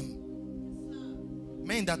join them.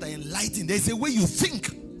 Men that are enlightened, there's a way you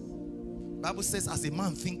think. Bible says, as a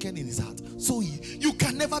man thinketh in his heart, so you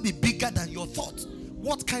can never be bigger than your thoughts.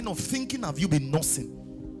 What kind of thinking have you been nursing?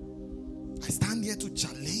 I stand here to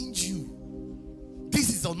challenge you. This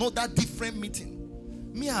is another different meeting.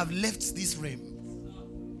 Me, I've left this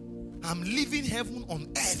realm. I'm living heaven on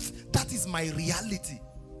earth. That is my reality.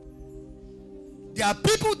 There are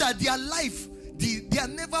people that their life, they are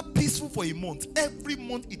never peaceful for a month. Every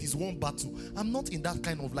month it is one battle. I'm not in that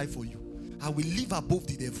kind of life for you. I will live above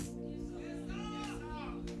the devil.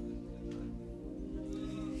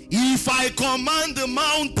 If I command the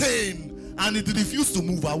mountain and it refuses to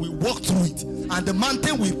move, I will walk through it and the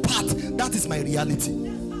mountain will part. That is my reality.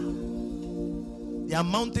 There are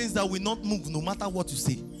mountains that will not move no matter what you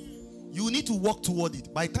say. You need to walk toward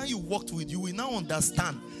it. By the time you walk to it, you will now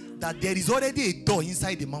understand that there is already a door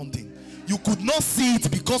inside the mountain. You could not see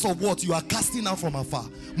it because of what you are casting out from afar.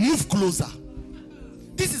 Move closer.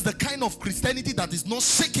 This is the kind of Christianity that is not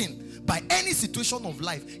shaken by any situation of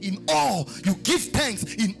life. In all, you give thanks.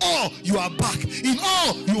 In all, you are back. In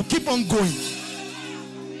all, you keep on going.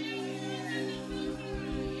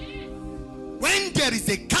 When there is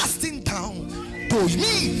a casting down, to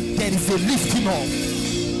me, there is a lifting up.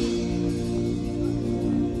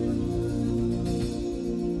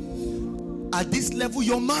 At this level,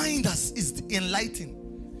 your mind is enlightened.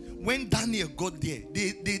 When Daniel got there,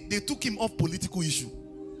 they took him off political issue.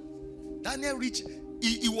 Daniel reached,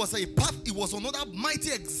 he was a path, it was another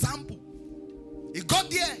mighty example. He got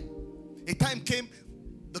there. A time came,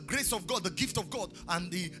 the grace of God, the gift of God,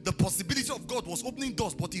 and the possibility of God was opening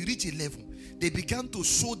doors, but he reached a level. They began to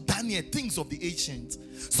show Daniel things of the ancients.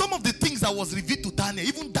 Some of the things that was revealed to Daniel,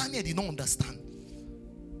 even Daniel did not understand.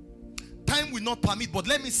 Time will not permit, but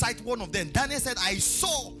let me cite one of them. Daniel said, I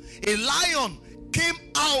saw a lion came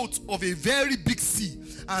out of a very big sea,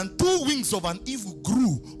 and 2 wings of an eagle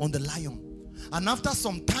grew on the lion. And after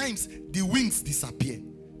some times, the wings disappeared.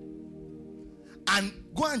 And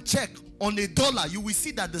go and check on $1, you will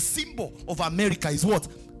see that the symbol of America is what?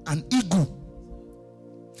 An eagle.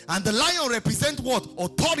 And the lion represents what?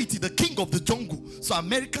 Authority, the king of the jungle. So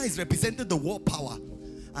America is representing the world power.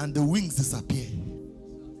 And the wings disappear.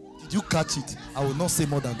 Did you catch it? I will not say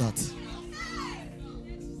more than that.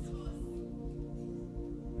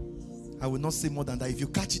 I will not say more than that. If you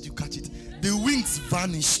catch it, you catch it. The wings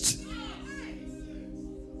vanished.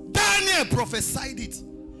 Daniel I prophesied it,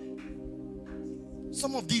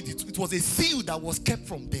 some of it was a seal that was kept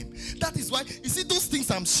from them. That is why, you see, those things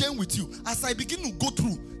I'm sharing with you, as I begin to go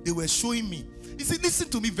through, they were showing me. You see, listen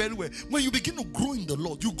to me very well. When you begin to grow in the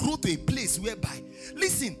Lord, you grow to a place whereby,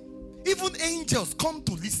 listen, even angels come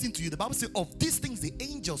to listen to you. The Bible says, of these things the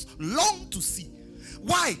angels long to see.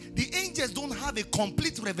 Why? The angels don't have a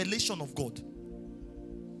complete revelation of God.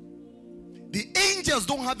 The angels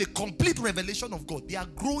don't have a complete revelation of God. They are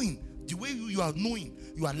growing. The way you are knowing,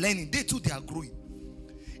 you are learning. They too, they are growing.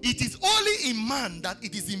 It is only in man that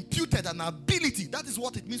it is imputed an ability. That is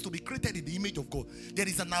what it means to be created in the image of God. There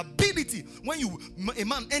is an ability. When a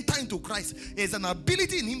man enter into Christ, there is an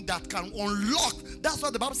ability in him that can unlock. That's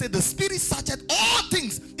what the Bible said. The Spirit searcheth all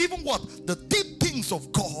things. Even what? The deep things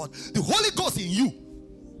of God. The Holy Ghost in you.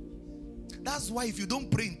 That's why if you don't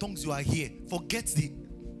pray in tongues, you are here. Forget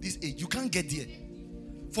this age. You can't get there.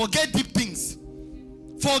 Forget deep things.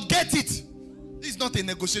 Forget it. This is not a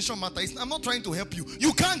negotiation matter. I'm not trying to help you.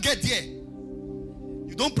 You can't get there.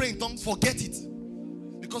 You don't pray in tongues, forget it.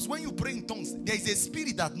 Because when you pray in tongues, there is a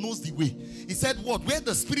spirit that knows the way. He said what? Where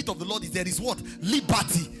the Spirit of the Lord is, there is what?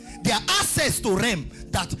 Liberty. There are access to realm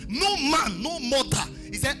that no man, no mortal.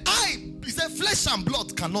 He said, flesh and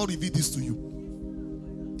blood cannot reveal this to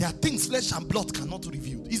you. There are things flesh and blood cannot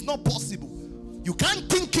reveal. It's not possible. You can't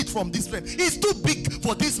think it from this realm. It's too big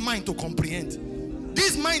for this mind to comprehend.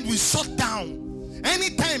 This mind will shut down.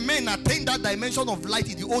 Anytime men attain that dimension of light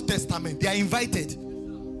in the Old Testament, they are invited.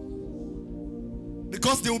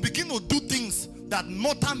 Because they will begin to do things that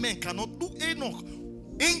mortal men cannot do. Enoch,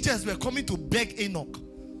 angels were coming to beg Enoch.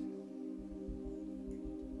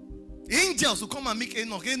 Angels will come and make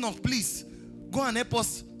Enoch. Enoch, please, go and help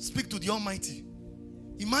us speak to the Almighty.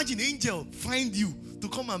 Imagine angel find you to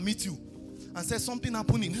come and meet you and say something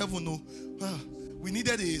happened in heaven. No, we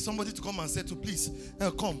needed somebody to come and say to please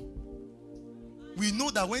come. We know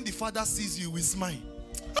that when the Father sees you, we smile.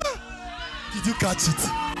 Did you catch it?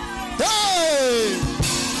 Hey!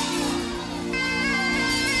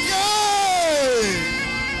 Yay!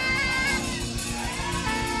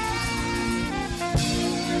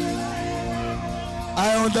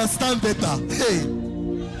 I understand better. Hey!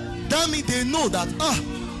 That means they know that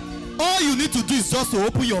all you need to do is just to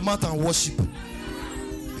open your mouth and worship.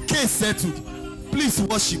 Case settled. Please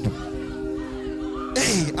worship.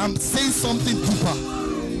 Hey, I'm saying something deeper.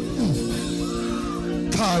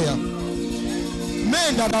 Kaya.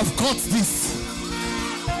 Men that have got this.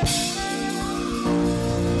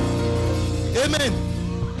 Amen.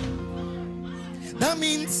 That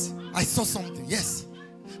means I saw something. Yes.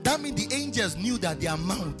 That means the angels knew that their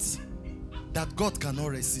mouths that God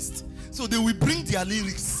cannot resist. So they will bring their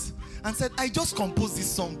lyrics and said, I just composed this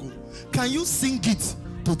song. Can you sing it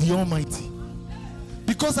to the Almighty?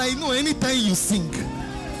 Because I know anytime you sing,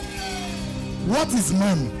 what is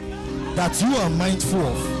man that you are mindful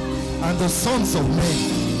of, and the sons of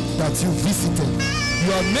men that you visited?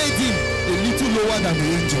 You have made him a little lower than the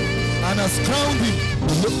angel, and has crowned him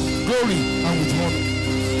with glory and with honor.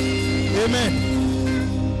 Amen.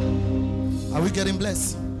 Are we getting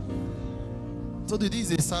blessed? So today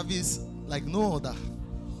is a service like no other.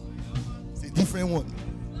 It's a different one.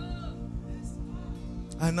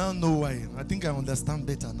 I now know why. I think I understand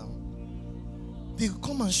better now. They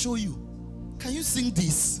come and show you. Can you sing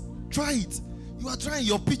this? Try it. You are trying.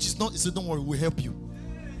 Your pitch is not. So don't worry. We'll help you.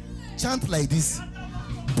 Chant like this.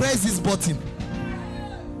 Press this button.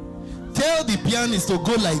 Tell the pianist to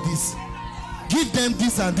go like this. Give them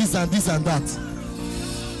this and this and this and that.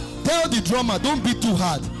 Tell the drummer, don't be too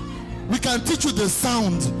hard. We can teach you the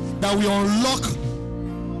sound that will unlock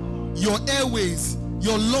your airways,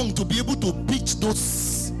 your lung, to be able to pitch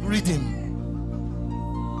those rhythm.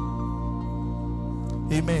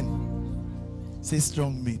 Amen. Say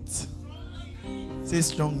strong meat. Say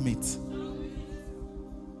strong meat.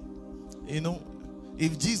 You know,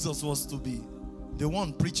 if Jesus was to be the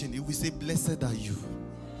one preaching, he would say, blessed are you.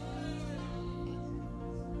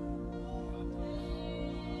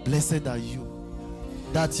 Blessed are you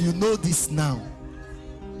that you know this now.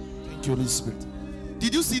 Thank you, Holy Spirit.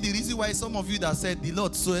 Did you see the reason why some of you that said the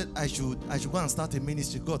Lord said I should go and start a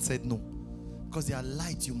ministry? God said no. Because there are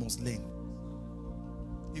light you must learn.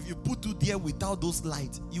 If you put you there without those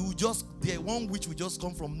lights, you will just, the one which will just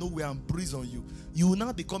come from nowhere and breeze on you. You will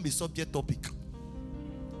now become a subject topic.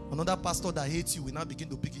 Another pastor that hates you will now begin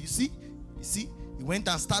to pick it. You see, he went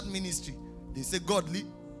and started ministry. They say godly.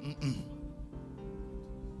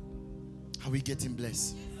 Are we getting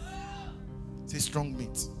blessed? Say strong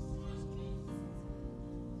meat.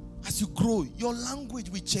 As you grow, your language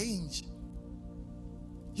will change.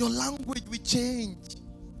 Your language will change.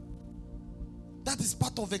 That is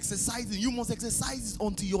part of exercising. You must exercise it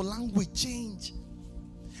until your language change.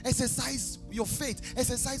 Exercise your faith.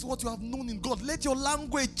 Exercise what you have known in God. Let your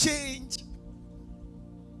language change.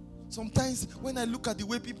 Sometimes when I look at the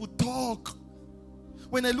way people talk,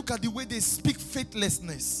 when I look at the way they speak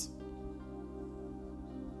faithlessness,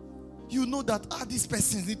 you know that these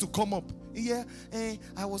persons need to come up. Yeah,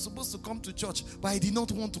 I was supposed to come to church, but I did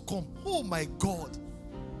not want to come. Oh my God.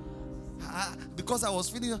 Because I was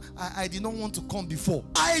feeling, I did not want to come before.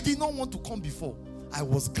 I did not want to come before. I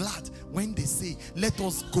was glad when they say, let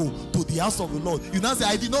us go to the house of the Lord. You now say,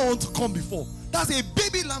 I did not want to come before. That's a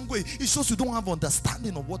baby language. It shows you don't have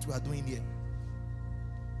understanding of what we are doing here.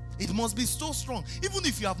 It must be so strong. Even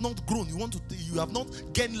if you have not grown, you have not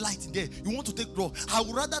gained light in there, you want to take drug. I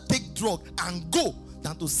would rather take drug and go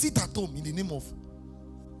than to sit at home in the name of.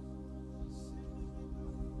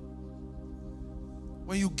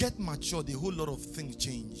 When you get mature, the whole lot of things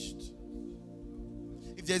changed.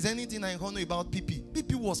 If there's anything I know about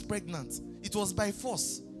Pipi was pregnant. It was by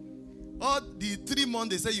force. All the 3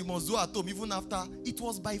 months they say you must do at home, even after, it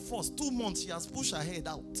was by force. 2 months she has pushed her head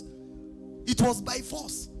out. It was by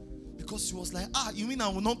force. Because she was like, you mean I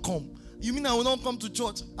will not come? You mean I will not come to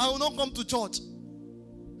church? I will not come to church.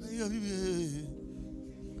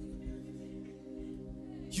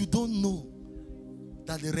 You don't know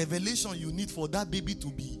that the revelation you need for that baby to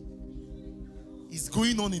be is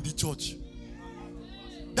going on in the church.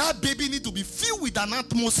 That baby needs to be filled with an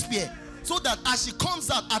atmosphere so that as she comes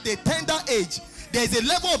out at a tender age, there is a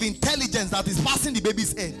level of intelligence that is passing the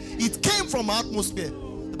baby's head. It came from an atmosphere.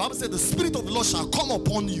 The Bible said the Spirit of the Lord shall come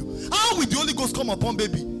upon you. How will the Holy Ghost come upon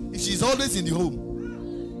baby if she's always in the home?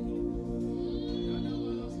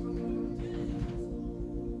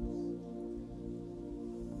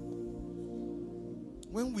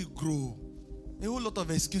 When we grow, a whole lot of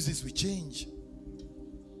excuses will change.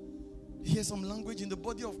 You hear some language in the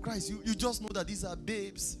body of Christ, you just know that these are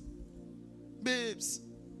babes. Babes.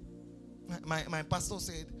 My pastor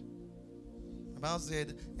said, about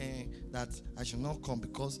said that I should not come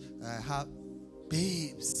because I have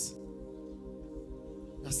babes.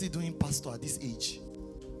 You're still doing pastor at this age.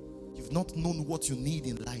 You've not known what you need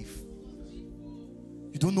in life.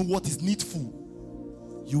 You don't know what is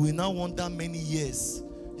needful. You will now want that many years.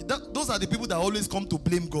 Those are the people that always come to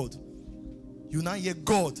blame God. You now hear,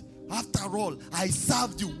 God, after all, I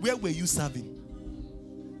served you. Where were you serving?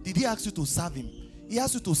 Did he ask you to serve him? He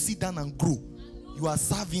asked you to sit down and grow. You are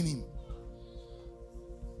serving him.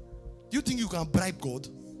 Do you think you can bribe God?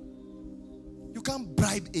 You can't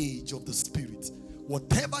bribe age of the Spirit.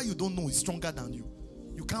 Whatever you don't know is stronger than you.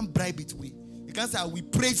 You can't bribe it away. You can't say, I will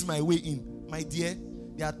praise my way in. My dear,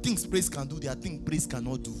 there are things praise can do. There are things praise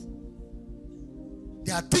cannot do.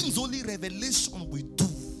 There are things only revelation will do.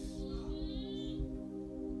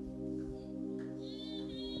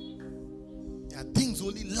 There are things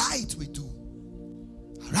only light will do.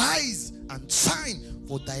 Arise and shine,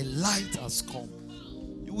 for thy light has come.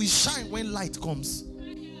 You will shine when light comes,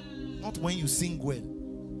 not when you sing well.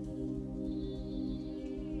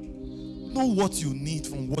 Know what you need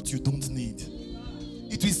from what you don't need.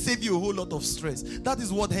 It will save you a whole lot of stress. That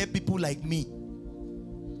is what helped people like me.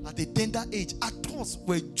 At a tender age, at us,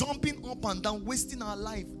 we're jumping up and down, wasting our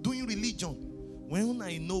life, doing religion. When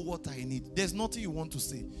I know what I need, there's nothing you want to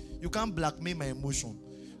say. You can't blackmail my emotion.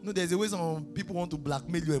 You know, there's a way some people want to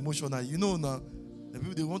blackmail you emotionally. You know now, the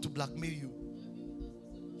people, they want to blackmail you.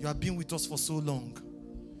 You have been with us for so long.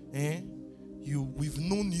 We've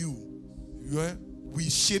known you. We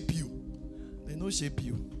shape you. They don't shape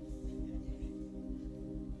you.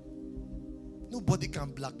 Nobody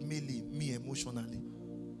can blackmail me emotionally.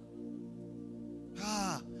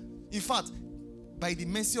 In fact, by the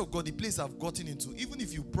mercy of God, the place I've gotten into, even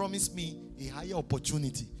if you promise me a higher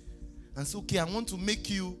opportunity, and say, okay, I want to make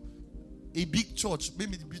you a big church,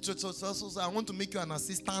 maybe the big church also, I want to make you an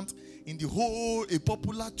assistant in the whole, a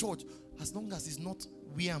popular church, as long as it's not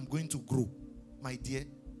where I'm going to grow, my dear.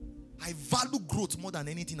 I value growth more than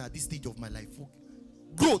anything at this stage of my life.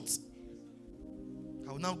 Growth.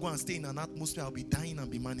 I will now go and stay in an atmosphere I'll be dying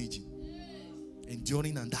and be managing,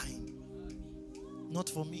 enduring and dying. Not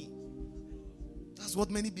for me. That's what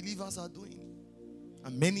many believers are doing.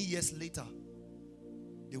 And many years later,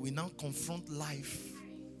 they will now confront life.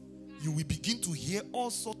 You will begin to hear all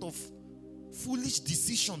sort of foolish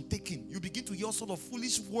decision taken. You begin to hear all sort of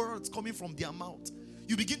foolish words coming from their mouth.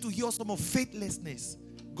 You begin to hear some of faithlessness.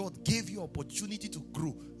 God gave you opportunity to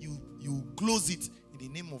grow. You close it in the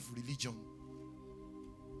name of religion.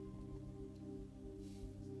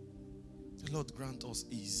 The Lord grant us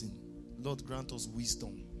ease. Lord grant us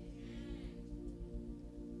wisdom.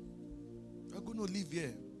 We're going to live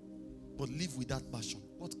here. but live with that passion.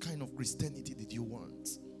 What kind of Christianity did you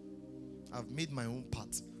want? I've made my own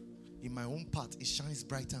path. In my own path, it shines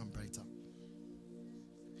brighter and brighter.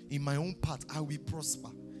 In my own path, I will prosper.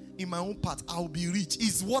 In my own path, I will be rich.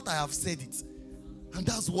 It's what I have said it. And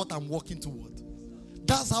that's what I'm working toward.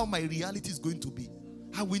 That's how my reality is going to be.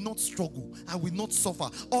 I will not struggle. I will not suffer.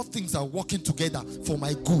 All things are working together for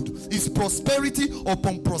my good. It's prosperity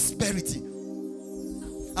upon prosperity.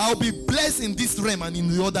 I'll be blessed in this realm and in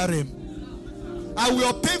the other realm. I will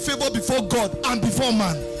obtain favor before God and before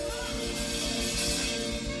man.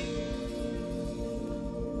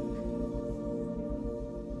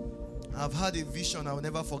 I've had a vision. I will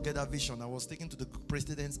never forget that vision. I was taken to the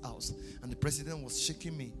president's house, and the president was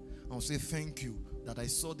shaking me. I will say, thank you that I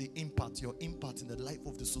saw the impact, your impact in the life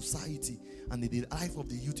of the society and in the life of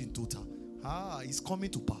the youth in total. It's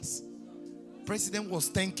coming to pass. President was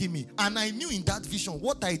thanking me, and I knew in that vision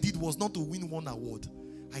what I did was not to win one award.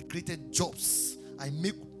 I created jobs. I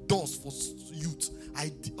make doors for youth.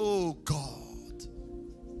 Oh God,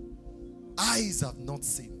 eyes have not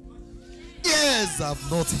seen, ears have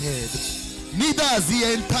not heard, neither has he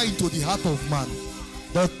entered into the heart of man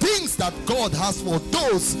the things that God has for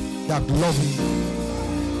those that love him.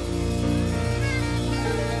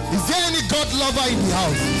 Is there any God lover in the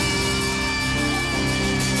house?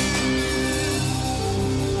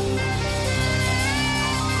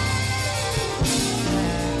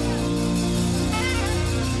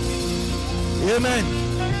 Amen.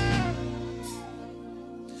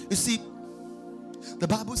 You see, the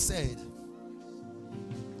Bible said,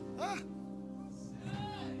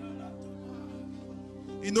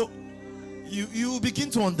 you begin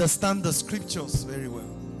to understand the scriptures very well.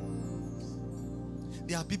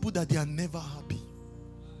 There are people that they are never happy.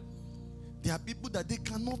 There are people that they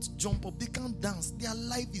cannot jump up, they can't dance. Their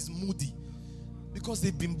life is moody because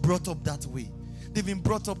they've been brought up that way. They've been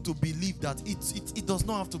brought up to believe that it does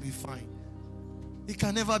not have to be fine. It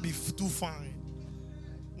can never be too fine.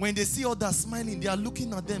 When they see others smiling, they are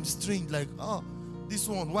looking at them strange, like, oh, this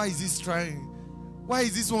one, why is this trying? Why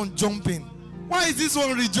is this one jumping? Why is this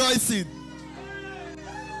one rejoicing?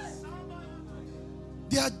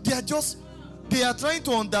 They are trying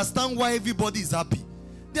to understand why everybody is happy.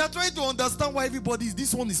 They are trying to understand why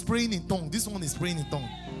this one is praying in tongue, this one is praying in tongue.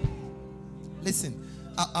 Listen,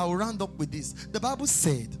 I'll round up with this. The Bible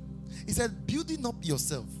said, it said, building up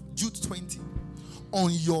yourself, Jude 20,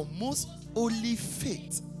 on your most holy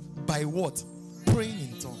faith by what? Praying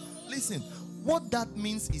in tongue. Listen, what that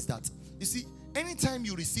means is that, you see, anytime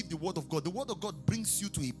you receive the word of God brings you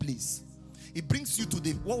to a place. It brings you to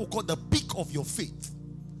what we call the peak of your faith.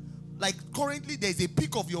 Like currently there's a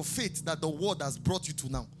peak of your faith that the word has brought you to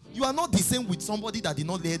now. You are not the same with somebody that did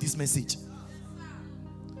not hear this message.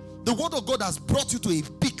 The word of God has brought you to a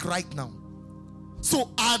peak right now.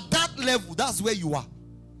 So at that level, that's where you are.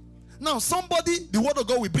 Now somebody, the word of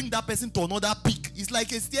God will bring that person to another peak. It's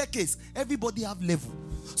like a staircase. Everybody have level.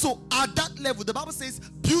 So at that level, the Bible says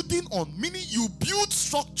building on, meaning you build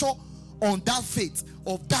structure on that faith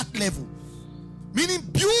of that level. Meaning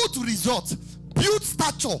build result, build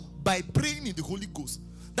stature by praying in the Holy Ghost.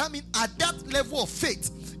 That means at that level of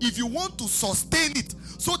faith, if you want to sustain it,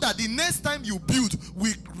 so that the next time you build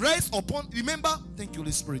will rest upon, remember, thank you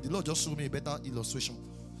Holy Spirit, the Lord just showed me a better illustration.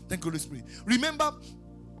 Thank you Holy Spirit. Remember,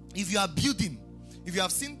 if you are building, if you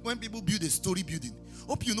have seen when people build a story building,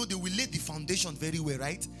 hope you know they will lay the foundation very well,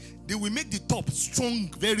 right? They will make the top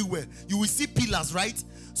strong very well. You will see pillars, right?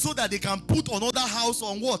 So that they can put another house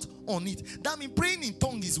on what? On it. That means praying in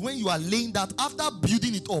tongues is when you are laying that, after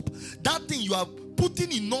building it up, that thing you are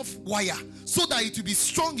putting enough wire so that it will be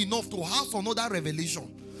strong enough to house another revelation.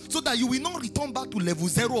 So that you will not return back to level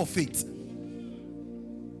 0 of faith.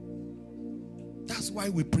 That's why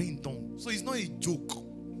we pray in tongues. So it's not a joke.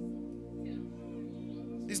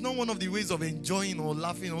 It's not one of the ways of enjoying or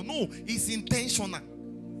laughing. Or no, it's intentional.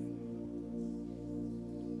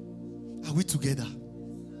 Are we together?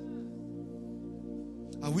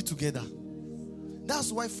 Are we together?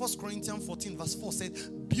 That's why 1 Corinthians 14 verse 4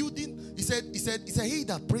 said, building, he said, he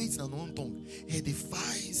that prays in an unknown tongue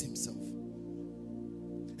edifies himself.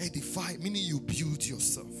 Edify, meaning you build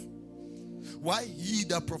yourself. Why? He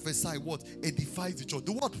that prophesy, what? Edifies the church.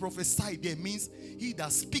 The word prophesy there means he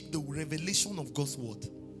that speak the revelation of God's word.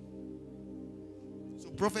 So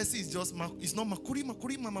prophecy is just, it's not makuri,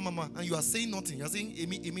 mama, and you are saying nothing. You are saying,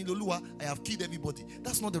 Emi Lolua, I have killed everybody.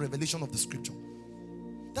 That's not the revelation of the scripture.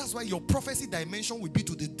 That's why your prophecy dimension will be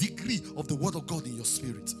to the degree of the word of God in your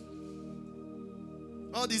spirit.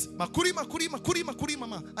 All this makuri,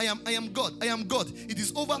 mama. I am God. It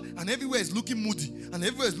is over, and everywhere is looking moody, and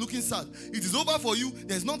everywhere is looking sad. It is over for you.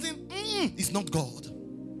 There's nothing. It's not God.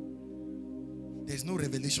 there's no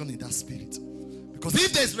revelation in that spirit. Because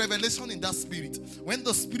if there's revelation in that spirit, when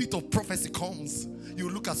the spirit of prophecy comes, you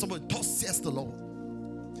look at somebody, thus says the Lord.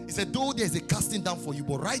 He said, though there's a casting down for you,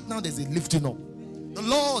 but right now there's a lifting up. The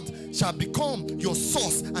Lord shall become your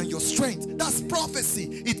source and your strength. That's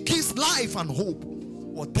prophecy. It gives life and hope.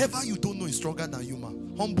 Whatever you don't know is stronger than you,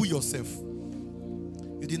 man. Humble yourself.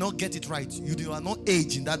 You did not get it right. You are not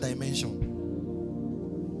age in that dimension.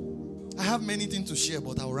 I have many things to share,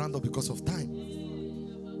 but I'll round up because of time.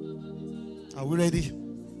 Are we ready?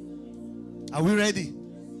 Are we ready?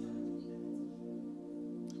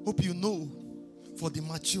 Hope you know, for the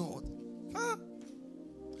matured.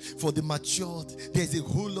 For the matured, there's a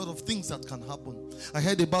whole lot of things that can happen. I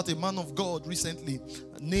heard about a man of God recently.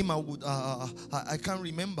 Name I can't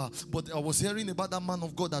remember, but I was hearing about that man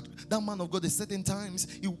of God. That man of God, at certain times,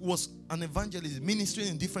 he was an evangelist ministering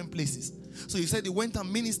in different places. So he said he went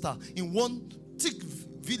and ministered in one thick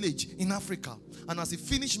village in Africa. And as he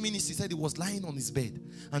finished ministry, he said he was lying on his bed.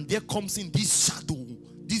 And there comes in this shadow,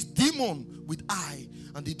 this demon with eye.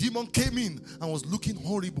 And the demon came in and was looking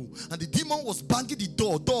horrible. And the demon was banging the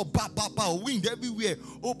door, wind everywhere,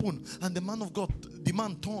 open. And the man of God, the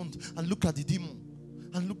man turned and looked at the demon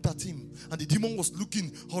and looked at him. And the demon was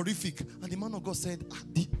looking horrific. And the man of God said,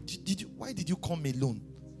 why did you come alone?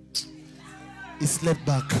 He slept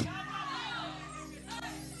back.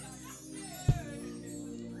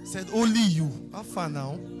 Said, only you. How far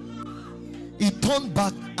now? He turned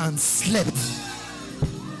back and slept.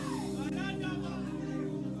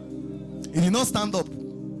 He did not stand up.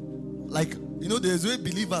 Like, there's way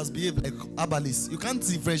believers behave like abbalists. You can't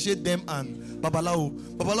differentiate them and Babalawo.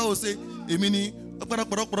 Babalawo say, Emini,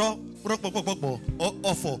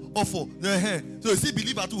 offer. So you see,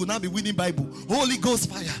 believer too will now be winning Bible. Holy Ghost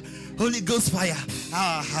fire. Holy Ghost fire.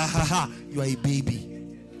 You are a baby.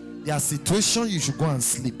 There are situations you should go and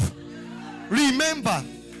sleep. Remember,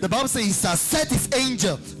 the Bible says he shall set his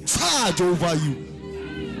angel charge over you.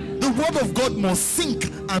 The word of God must sink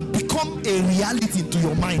and become a reality into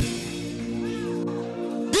your mind.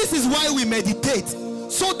 This is why we meditate,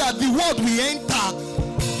 so that the word we enter.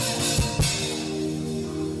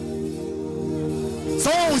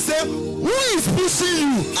 Someone will say, who is pushing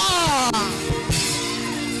you?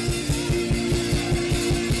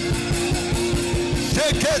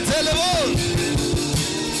 Take it, telephone.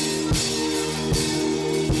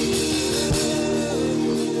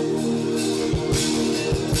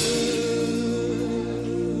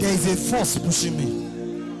 There is a force pushing me.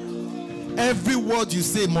 Every word you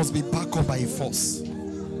say must be backed up by a force.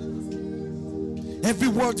 Every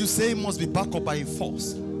word you say must be backed up by a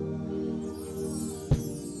force.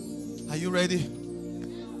 Are you ready?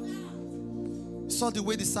 You saw the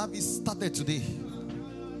way the service started today.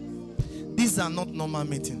 These are not normal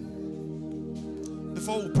meetings.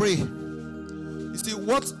 Before we pray, you see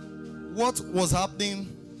what was happening.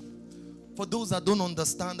 For those that don't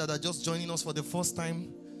understand, that are just joining us for the first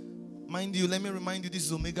time, mind you, let me remind you, this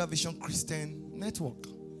is Omega Vision Christian Network.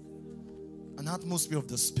 An atmosphere of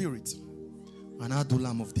the Spirit. An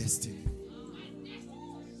adulam of destiny.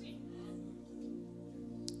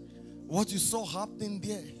 What you saw happening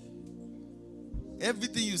there,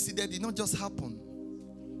 everything you see there did not just happen.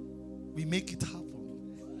 We make it happen.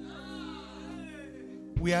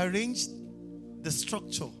 We arranged the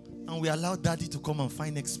structure and we allowed Daddy to come and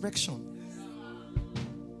find expression.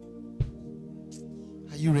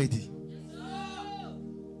 Are you ready?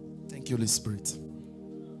 Thank you, Holy Spirit.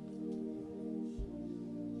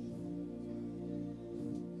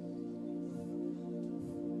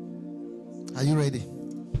 Are you ready?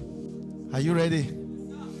 Are you ready?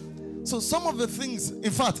 So some of the things,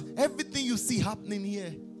 in fact, everything you see happening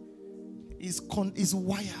here is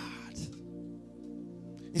wired.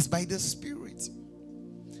 It's by the Spirit.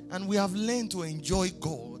 And we have learned to enjoy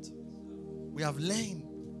God. We have learned.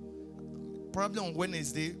 Probably on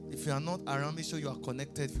Wednesday, if you are not around, make sure you are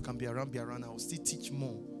connected. If you can be around, be around. I will still teach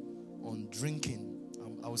more on drinking.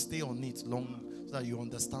 I will stay on it long so that you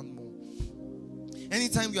understand more.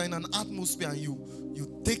 Anytime you are in an atmosphere and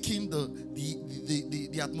you take in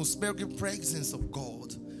the atmospheric presence of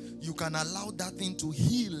God, you can allow that thing to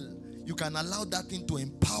heal. You can allow that thing to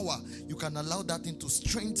empower. You can allow that thing to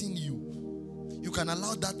strengthen you. You can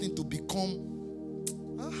allow that thing to become.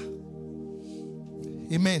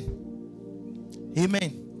 Amen.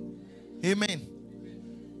 Amen. Amen.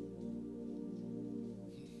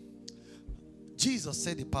 Jesus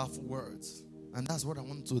said the powerful words, and that's what I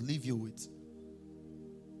want to leave you with.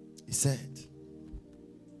 He said,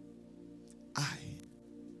 I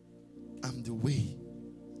am the way,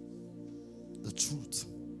 the truth,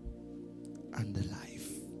 and the life.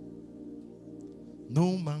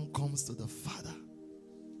 No man comes to the Father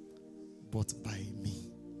but by me.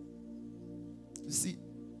 You see,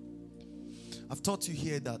 I've taught you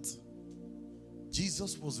here that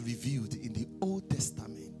Jesus was revealed in the Old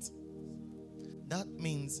Testament. That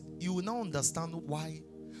means you will now understand why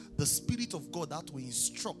the Spirit of God had to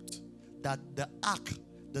instruct that the ark,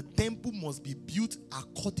 the temple must be built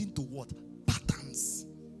according to what? Patterns.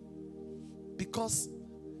 Because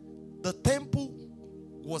the temple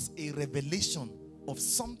was a revelation of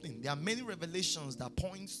something. There are many revelations that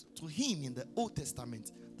points to him in the Old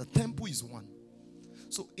Testament. The temple is one.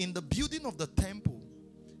 So in the building of the temple,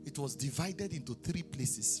 it was divided into 3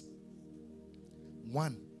 places.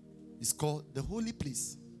 One is called the holy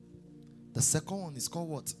place. The second one is called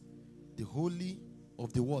what? The holy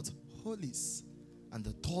of the what? Holies. And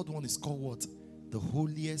the third one is called what? The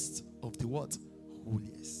holiest of the what?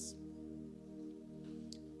 Holiest.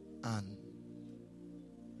 And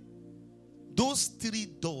those 3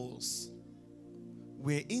 doors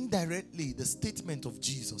were indirectly the statement of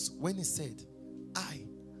Jesus when he said, I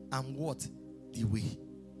am what? The way.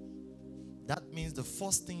 That means the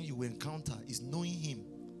first thing you will encounter is knowing him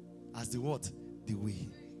as the what? The way.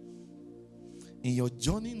 In your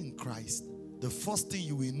journey in Christ, the first thing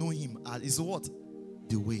you will know him as is what?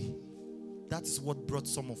 The way. That is what brought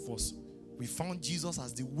some of us. We found Jesus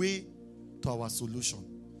as the way to our solution.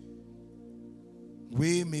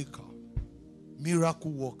 Way maker,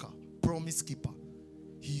 miracle worker, promise keeper.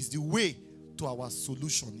 He is the way to our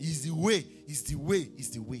solution. He is the way, is the way, is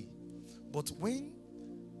the way. But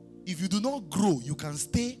if you do not grow, you can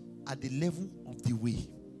stay at the level of the way.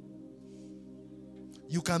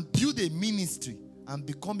 You can build a ministry and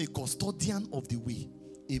become a custodian of the way,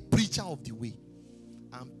 a preacher of the way.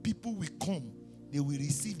 And people will come, they will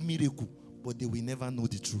receive miracle, but they will never know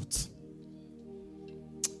the truth.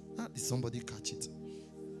 Did somebody catch it?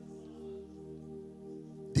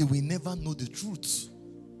 They will never know the truth.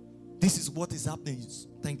 This is what is happening.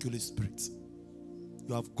 Thank you, Holy Spirit.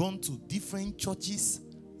 You have gone to different churches.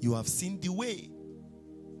 You have seen the way.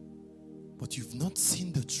 But you've not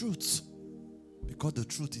seen the truth. Because the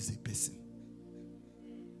truth is a person.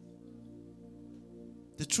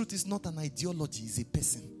 The truth is not an ideology, it's a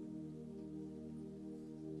person.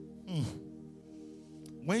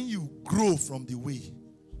 When you grow from the way,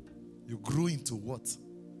 you grow into what?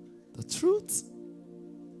 The truth.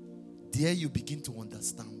 There you begin to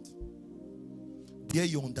understand. There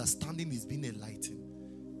your understanding is being enlightened.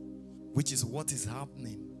 Which is what is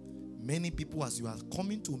happening. Many people, as you are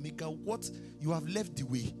coming to Omega, what you have left the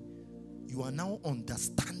way, you are now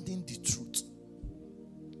understanding the truth.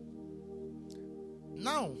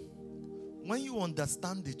 Now, when you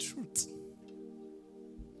understand the truth,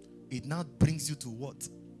 it now brings you to what?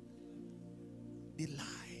 The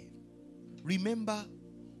life. Remember,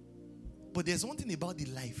 but there's one thing about the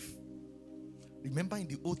life. Remember in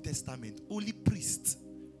the Old Testament, only priests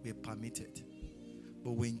were permitted.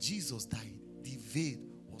 But when Jesus died, the veil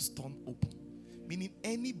was torn open. Meaning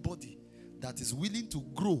anybody that is willing to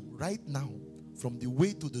grow right now from the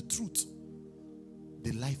way to the truth,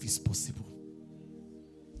 the life is possible.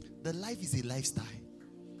 The life is a lifestyle.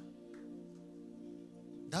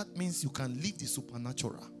 That means you can live the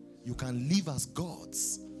supernatural. You can live as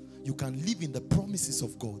gods. You can live in the promises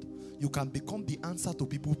of God. You can become the answer to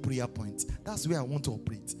people's prayer points. That's where I want to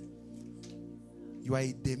operate. You are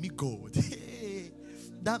a demigod.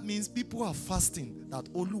 That means people are fasting that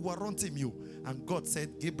Oluwarontim you. And God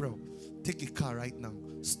said, Gabriel, take a car right now.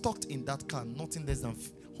 Stocked in that car, nothing less than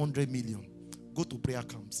 100 million. Go to prayer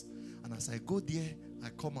camps. And as I go there, I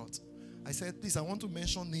come out. I said, please, I want to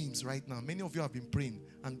mention names right now. Many of you have been praying,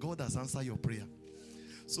 and God has answered your prayer.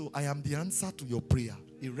 So I am the answer to your prayer.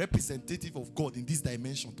 A representative of God in this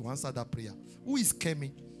dimension to answer that prayer. Who is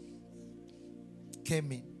Kemi?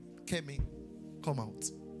 Kemi, come out.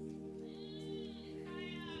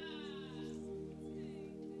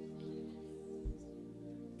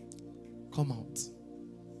 Come out.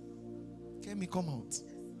 Kemi, come out.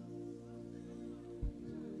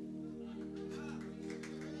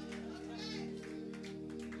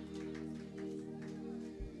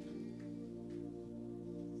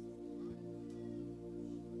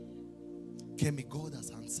 Kemi, God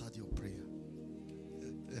has answered your prayer.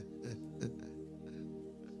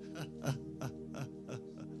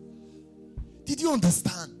 Did you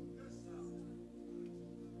understand?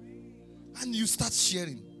 And you start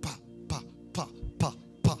sharing. Pa, pa, pa, pa,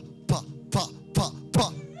 pa, pa, pa, pa,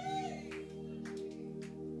 pa.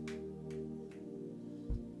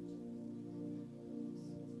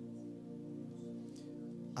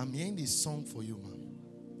 I'm hearing this song for you, man.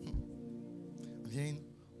 I'm hearing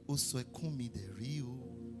Oswekumi de Rio.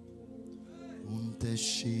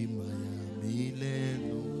 Unteshimaya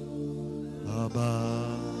mileno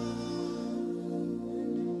Baba.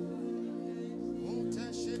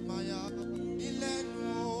 Unteshimaya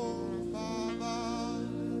mileno Baba.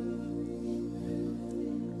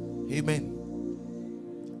 Amen.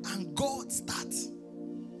 And God starts.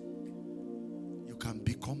 You can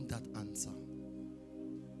become that answer.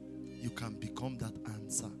 You can become that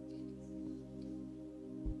answer.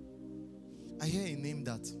 I hear a name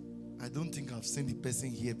that I don't think I've seen the person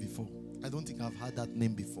here before. I don't think I've heard that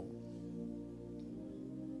name before.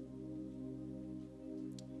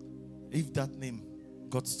 If that name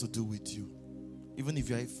got to do with you, even if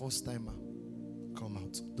you're a first timer, come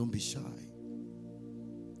out. Don't be shy.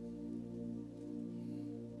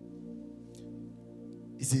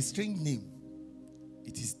 It's a strange name.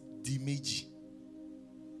 It is Dimeji.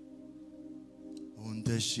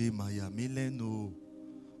 Ondeshe Maya Mileno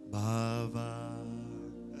Baba.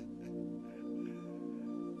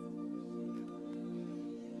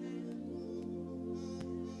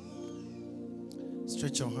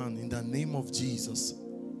 Stretch your hand in the name of Jesus.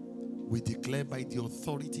 We declare by the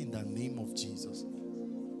authority in the name of Jesus,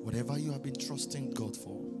 whatever you have been trusting God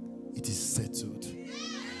for, it is settled.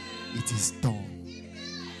 It is done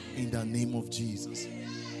in the name of Jesus.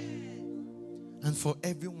 And for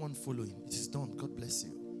everyone following, it is done. God bless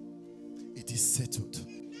you. It is settled.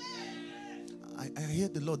 I hear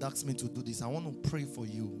the Lord ask me to do this. I want to pray for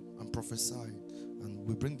you and prophesy, and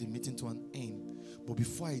we bring the meeting to an end. But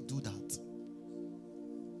before I do that,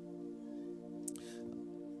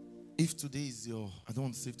 if today is I don't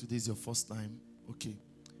want to say if today is your first time, okay.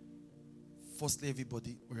 Firstly,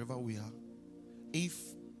 everybody, wherever we are, if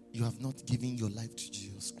you have not given your life to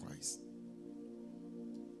Jesus Christ,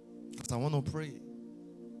 because I want to pray,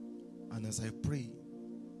 and as I pray,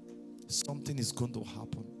 something is going to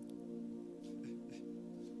happen.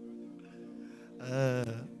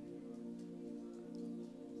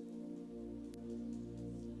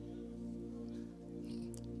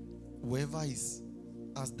 Whoever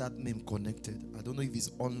has that name connected, I don't know if it's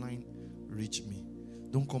online, reach me.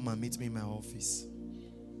 Don't come and meet me in my office.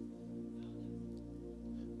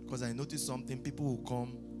 Because I noticed something, people will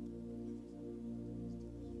come.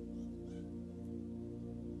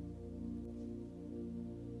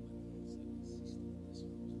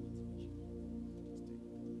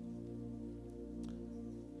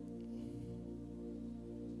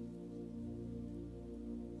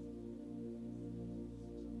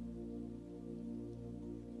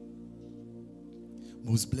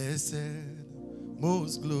 Most blessed,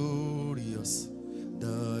 most glorious,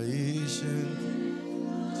 the ancient,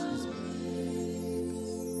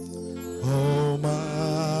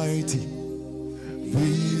 almighty,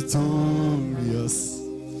 victorious,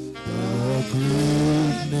 the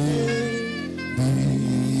great name be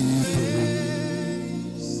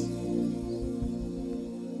praised.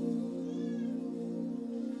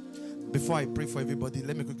 Before I pray for everybody,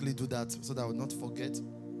 let me quickly do that so that I will not forget.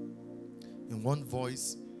 In one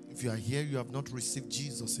voice, if you are here, you have not received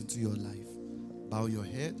Jesus into your life, bow your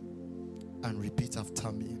head and repeat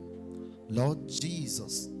after me. Lord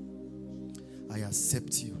Jesus, I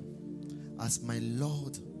accept you as my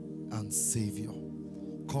Lord and Savior.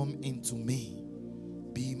 Come into me,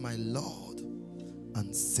 be my Lord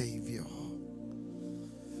and Savior.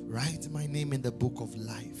 Write my name in the book of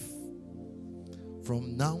life.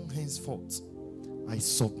 From now henceforth, I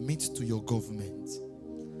submit to your government.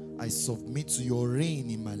 I submit to your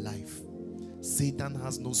reign in my life. Satan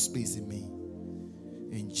has no space in me.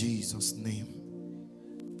 In Jesus' name.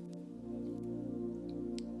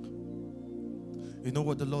 You know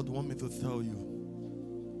what the Lord wants me to tell you?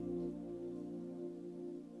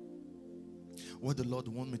 What the Lord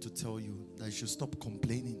wants me to tell you, that you should stop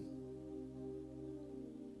complaining.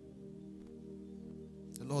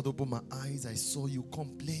 The Lord opened my eyes. I saw you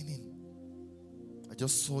complaining. I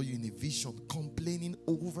just saw you in a vision, complaining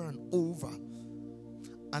over and over.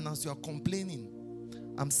 And as you are complaining,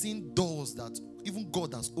 I'm seeing doors that even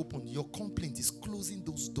God has opened. Your complaint is closing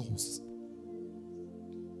those doors.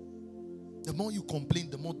 The more you complain,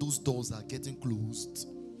 the more those doors are getting closed.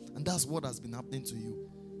 And that's what has been happening to you.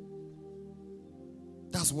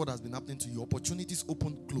 That's what has been happening to you. Opportunities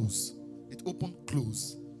open, close. It open,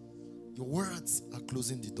 close. Your words are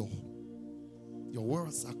closing the door. Your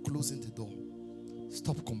words are closing the door.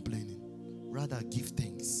 Stop complaining. Rather, give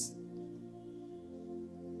thanks.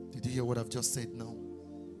 Did you hear what I've just said now?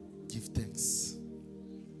 Give thanks.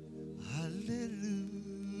 Hallelujah.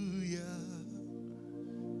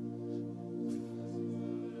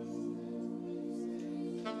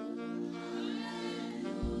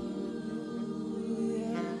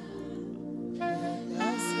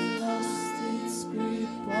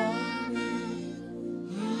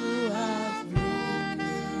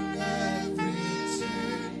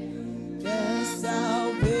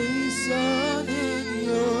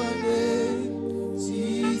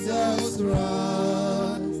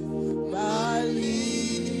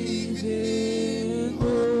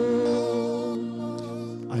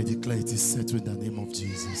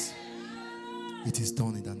 is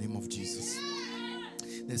done in the name of Jesus.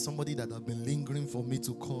 There's somebody that have been lingering for me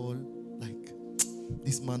to call, like,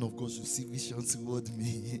 this man of God should see vision toward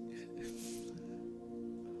me.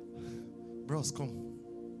 Bros, come.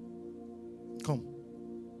 Come.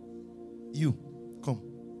 You, come.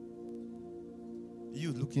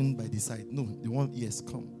 You looking by the side. No, the one, yes,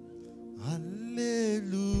 come. Hallelujah.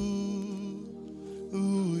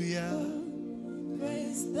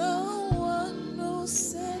 Praise the one who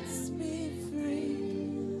sets me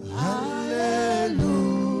free. Hallelujah.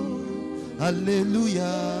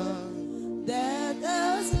 Hallelujah. That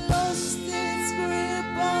has lost its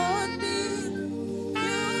grip on me.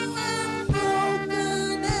 You have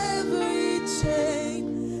broken every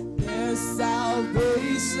chain. There's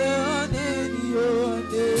salvation in your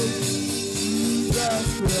name, Jesus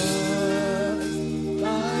Christ,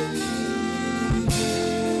 my living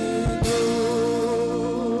hope.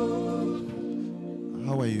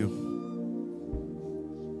 How are you?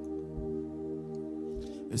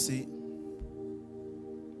 You see,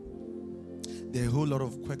 there are a whole lot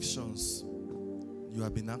of questions you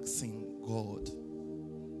have been asking God.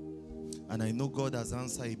 And I know God has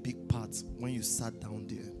answered a big part when you sat down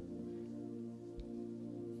there.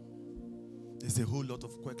 There's a whole lot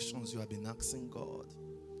of questions you have been asking God.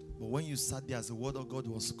 But when you sat there as the word of God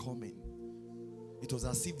was coming, it was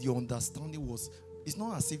as if your understanding was, it's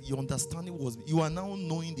not as if your understanding was, you are now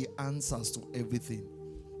knowing the answers to everything.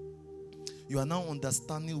 You are now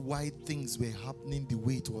understanding why things were happening the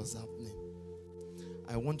way it was happening.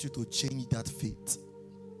 I want you to change that faith.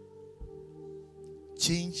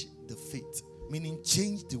 Change the faith. Meaning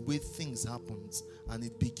change the way things happen. And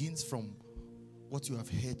it begins from what you have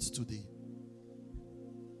heard today.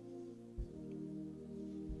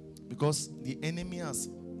 Because the enemy has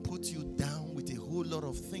put you down with a whole lot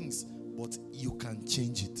of things, but you can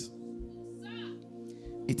change it.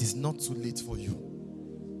 It is not too late for you.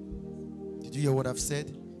 Did you hear what I've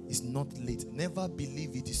said? It's not late. Never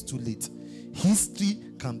believe it is too late. History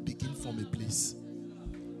can begin from a place.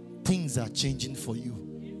 Things are changing for you.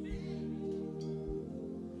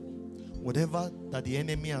 Whatever that the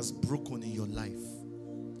enemy has broken in your life,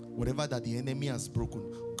 whatever that the enemy has broken,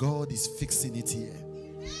 God is fixing it here.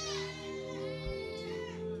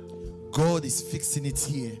 God is fixing it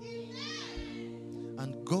here.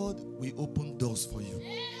 And God will open doors for you.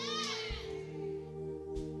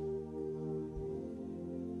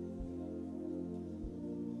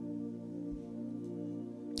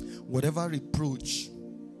 Whatever reproach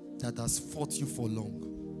that has fought you for long,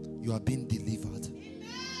 you are being delivered.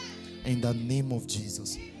 In the name of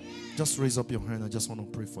Jesus. Just raise up your hand. I just want to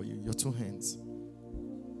pray for you. Your two hands.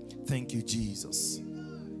 Thank you, Jesus.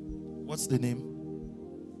 What's the name?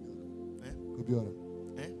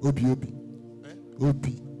 Obi.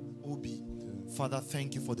 Obi. Father,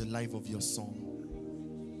 thank you for the life of your son.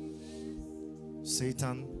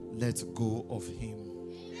 Satan, let go of him.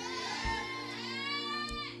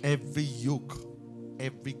 Every yoke,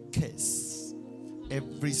 every curse,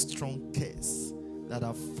 every strong curse that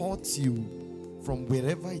have fought you from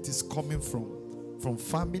wherever it is coming from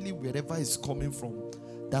family, wherever it's coming from,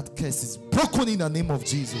 that curse is broken in the name of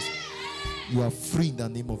Jesus. You are free in the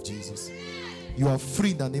name of Jesus. You are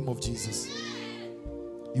free in the name of Jesus.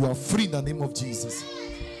 You are free in the name of Jesus.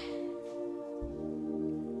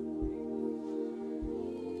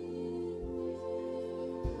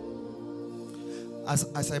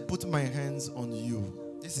 As I put my hands on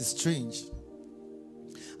you, this is strange.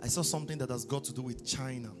 I saw something that has got to do with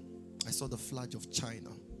China. I saw the flag of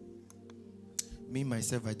China. Me,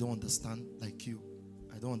 myself, I don't understand like you.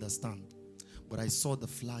 I don't understand. But I saw the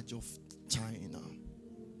flag of China.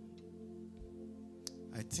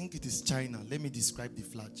 I think it is China. Let me describe the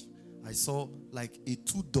flag. I saw like a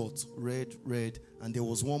 2 dot, red, and there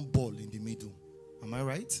was one ball in the middle. Am I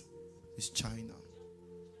right? It's China.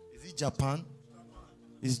 Is it Japan?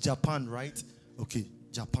 It's Japan, right? Okay,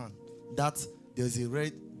 Japan. That there's a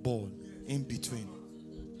red ball in between.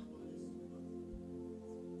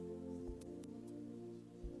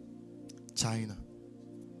 China.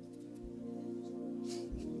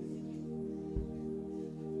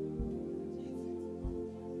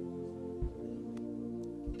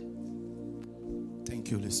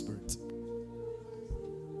 Thank you, Holy Spirit.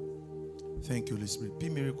 Thank you, Holy Spirit. P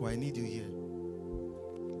Miracle, I need you here.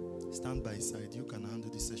 Stand by side. You can handle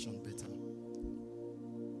this session better.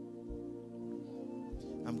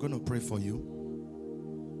 I'm going to pray for you.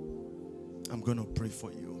 I'm going to pray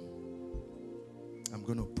for you. I'm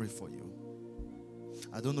going to pray for you.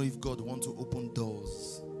 I don't know if God wants to open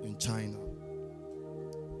doors in China.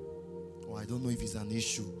 Or I don't know if it's an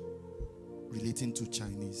issue relating to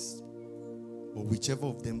Chinese. But whichever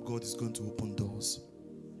of them, God is going to open doors.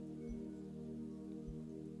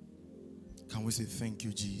 Can we say thank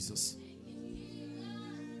you, Jesus?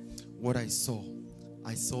 What I saw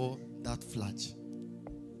that flash,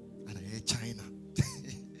 and I heard China.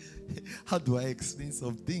 How do I explain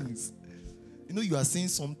some things? You know, you are saying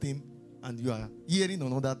something and you are hearing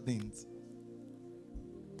on other things.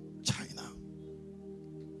 China.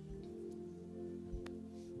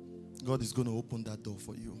 God is going to open that door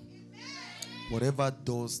for you. Whatever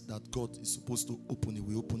doors that God is supposed to open, He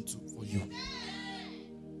will open to for you.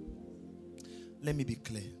 Let me be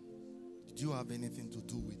clear. Did you have anything to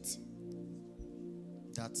do with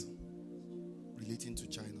that relating to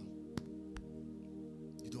China?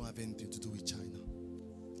 You don't have anything to do with China.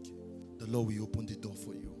 Okay. The Lord will open the door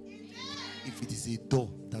for you. If it is a door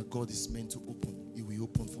that God is meant to open, He will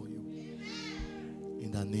open for you.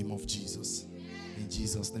 In the name of Jesus. In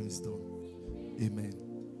Jesus' name is done. Amen.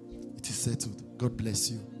 It is settled. God bless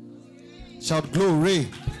you. Shout glory.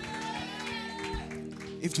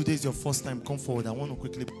 If today is your first time, come forward. I want to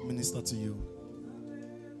quickly minister to you.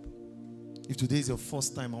 If today is your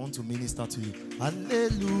first time, I want to minister to you. Hallelujah.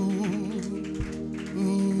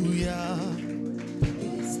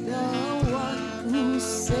 It's the one who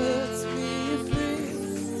sets me free.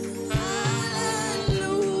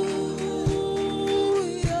 Hallelujah.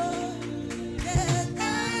 Death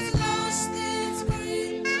has lost its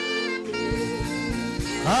grip.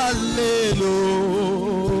 Hallelujah.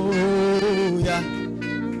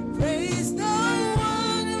 Praise the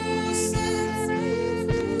one who sets me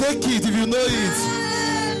free. Take it if you know it.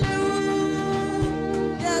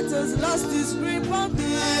 Hallelujah. Death has lost its grip on me.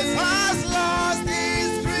 Has lost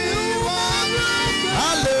his grip on me.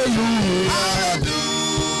 Hallelujah.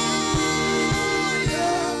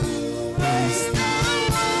 Hallelujah. Praise the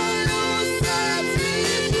one who sets me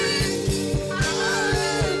free.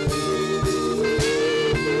 Hallelujah.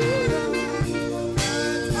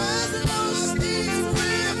 Death has lost its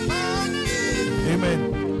grip on me. Amen.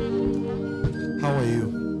 How are you?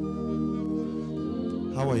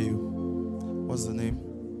 How are you? What's the name?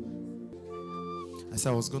 I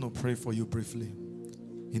said I was going to pray for you briefly.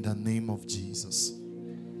 In the name of Jesus.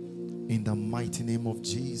 In the mighty name of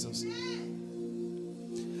Jesus.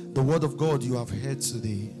 The word of God you have heard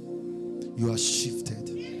today, you are shifted.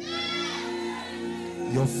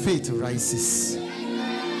 Your faith rises.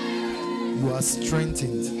 You are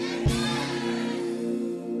strengthened.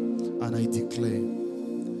 And I declare,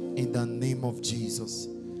 in the name of Jesus,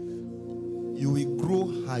 you will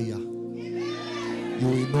grow higher. You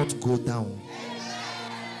will not go down.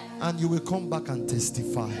 And you will come back and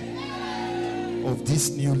testify of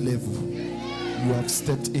this new level you have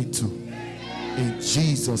stepped into. In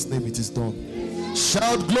Jesus' name it is done.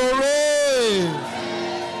 Shout glory!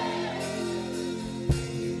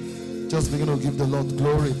 Just begin to give the Lord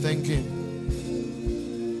glory. Thank Him.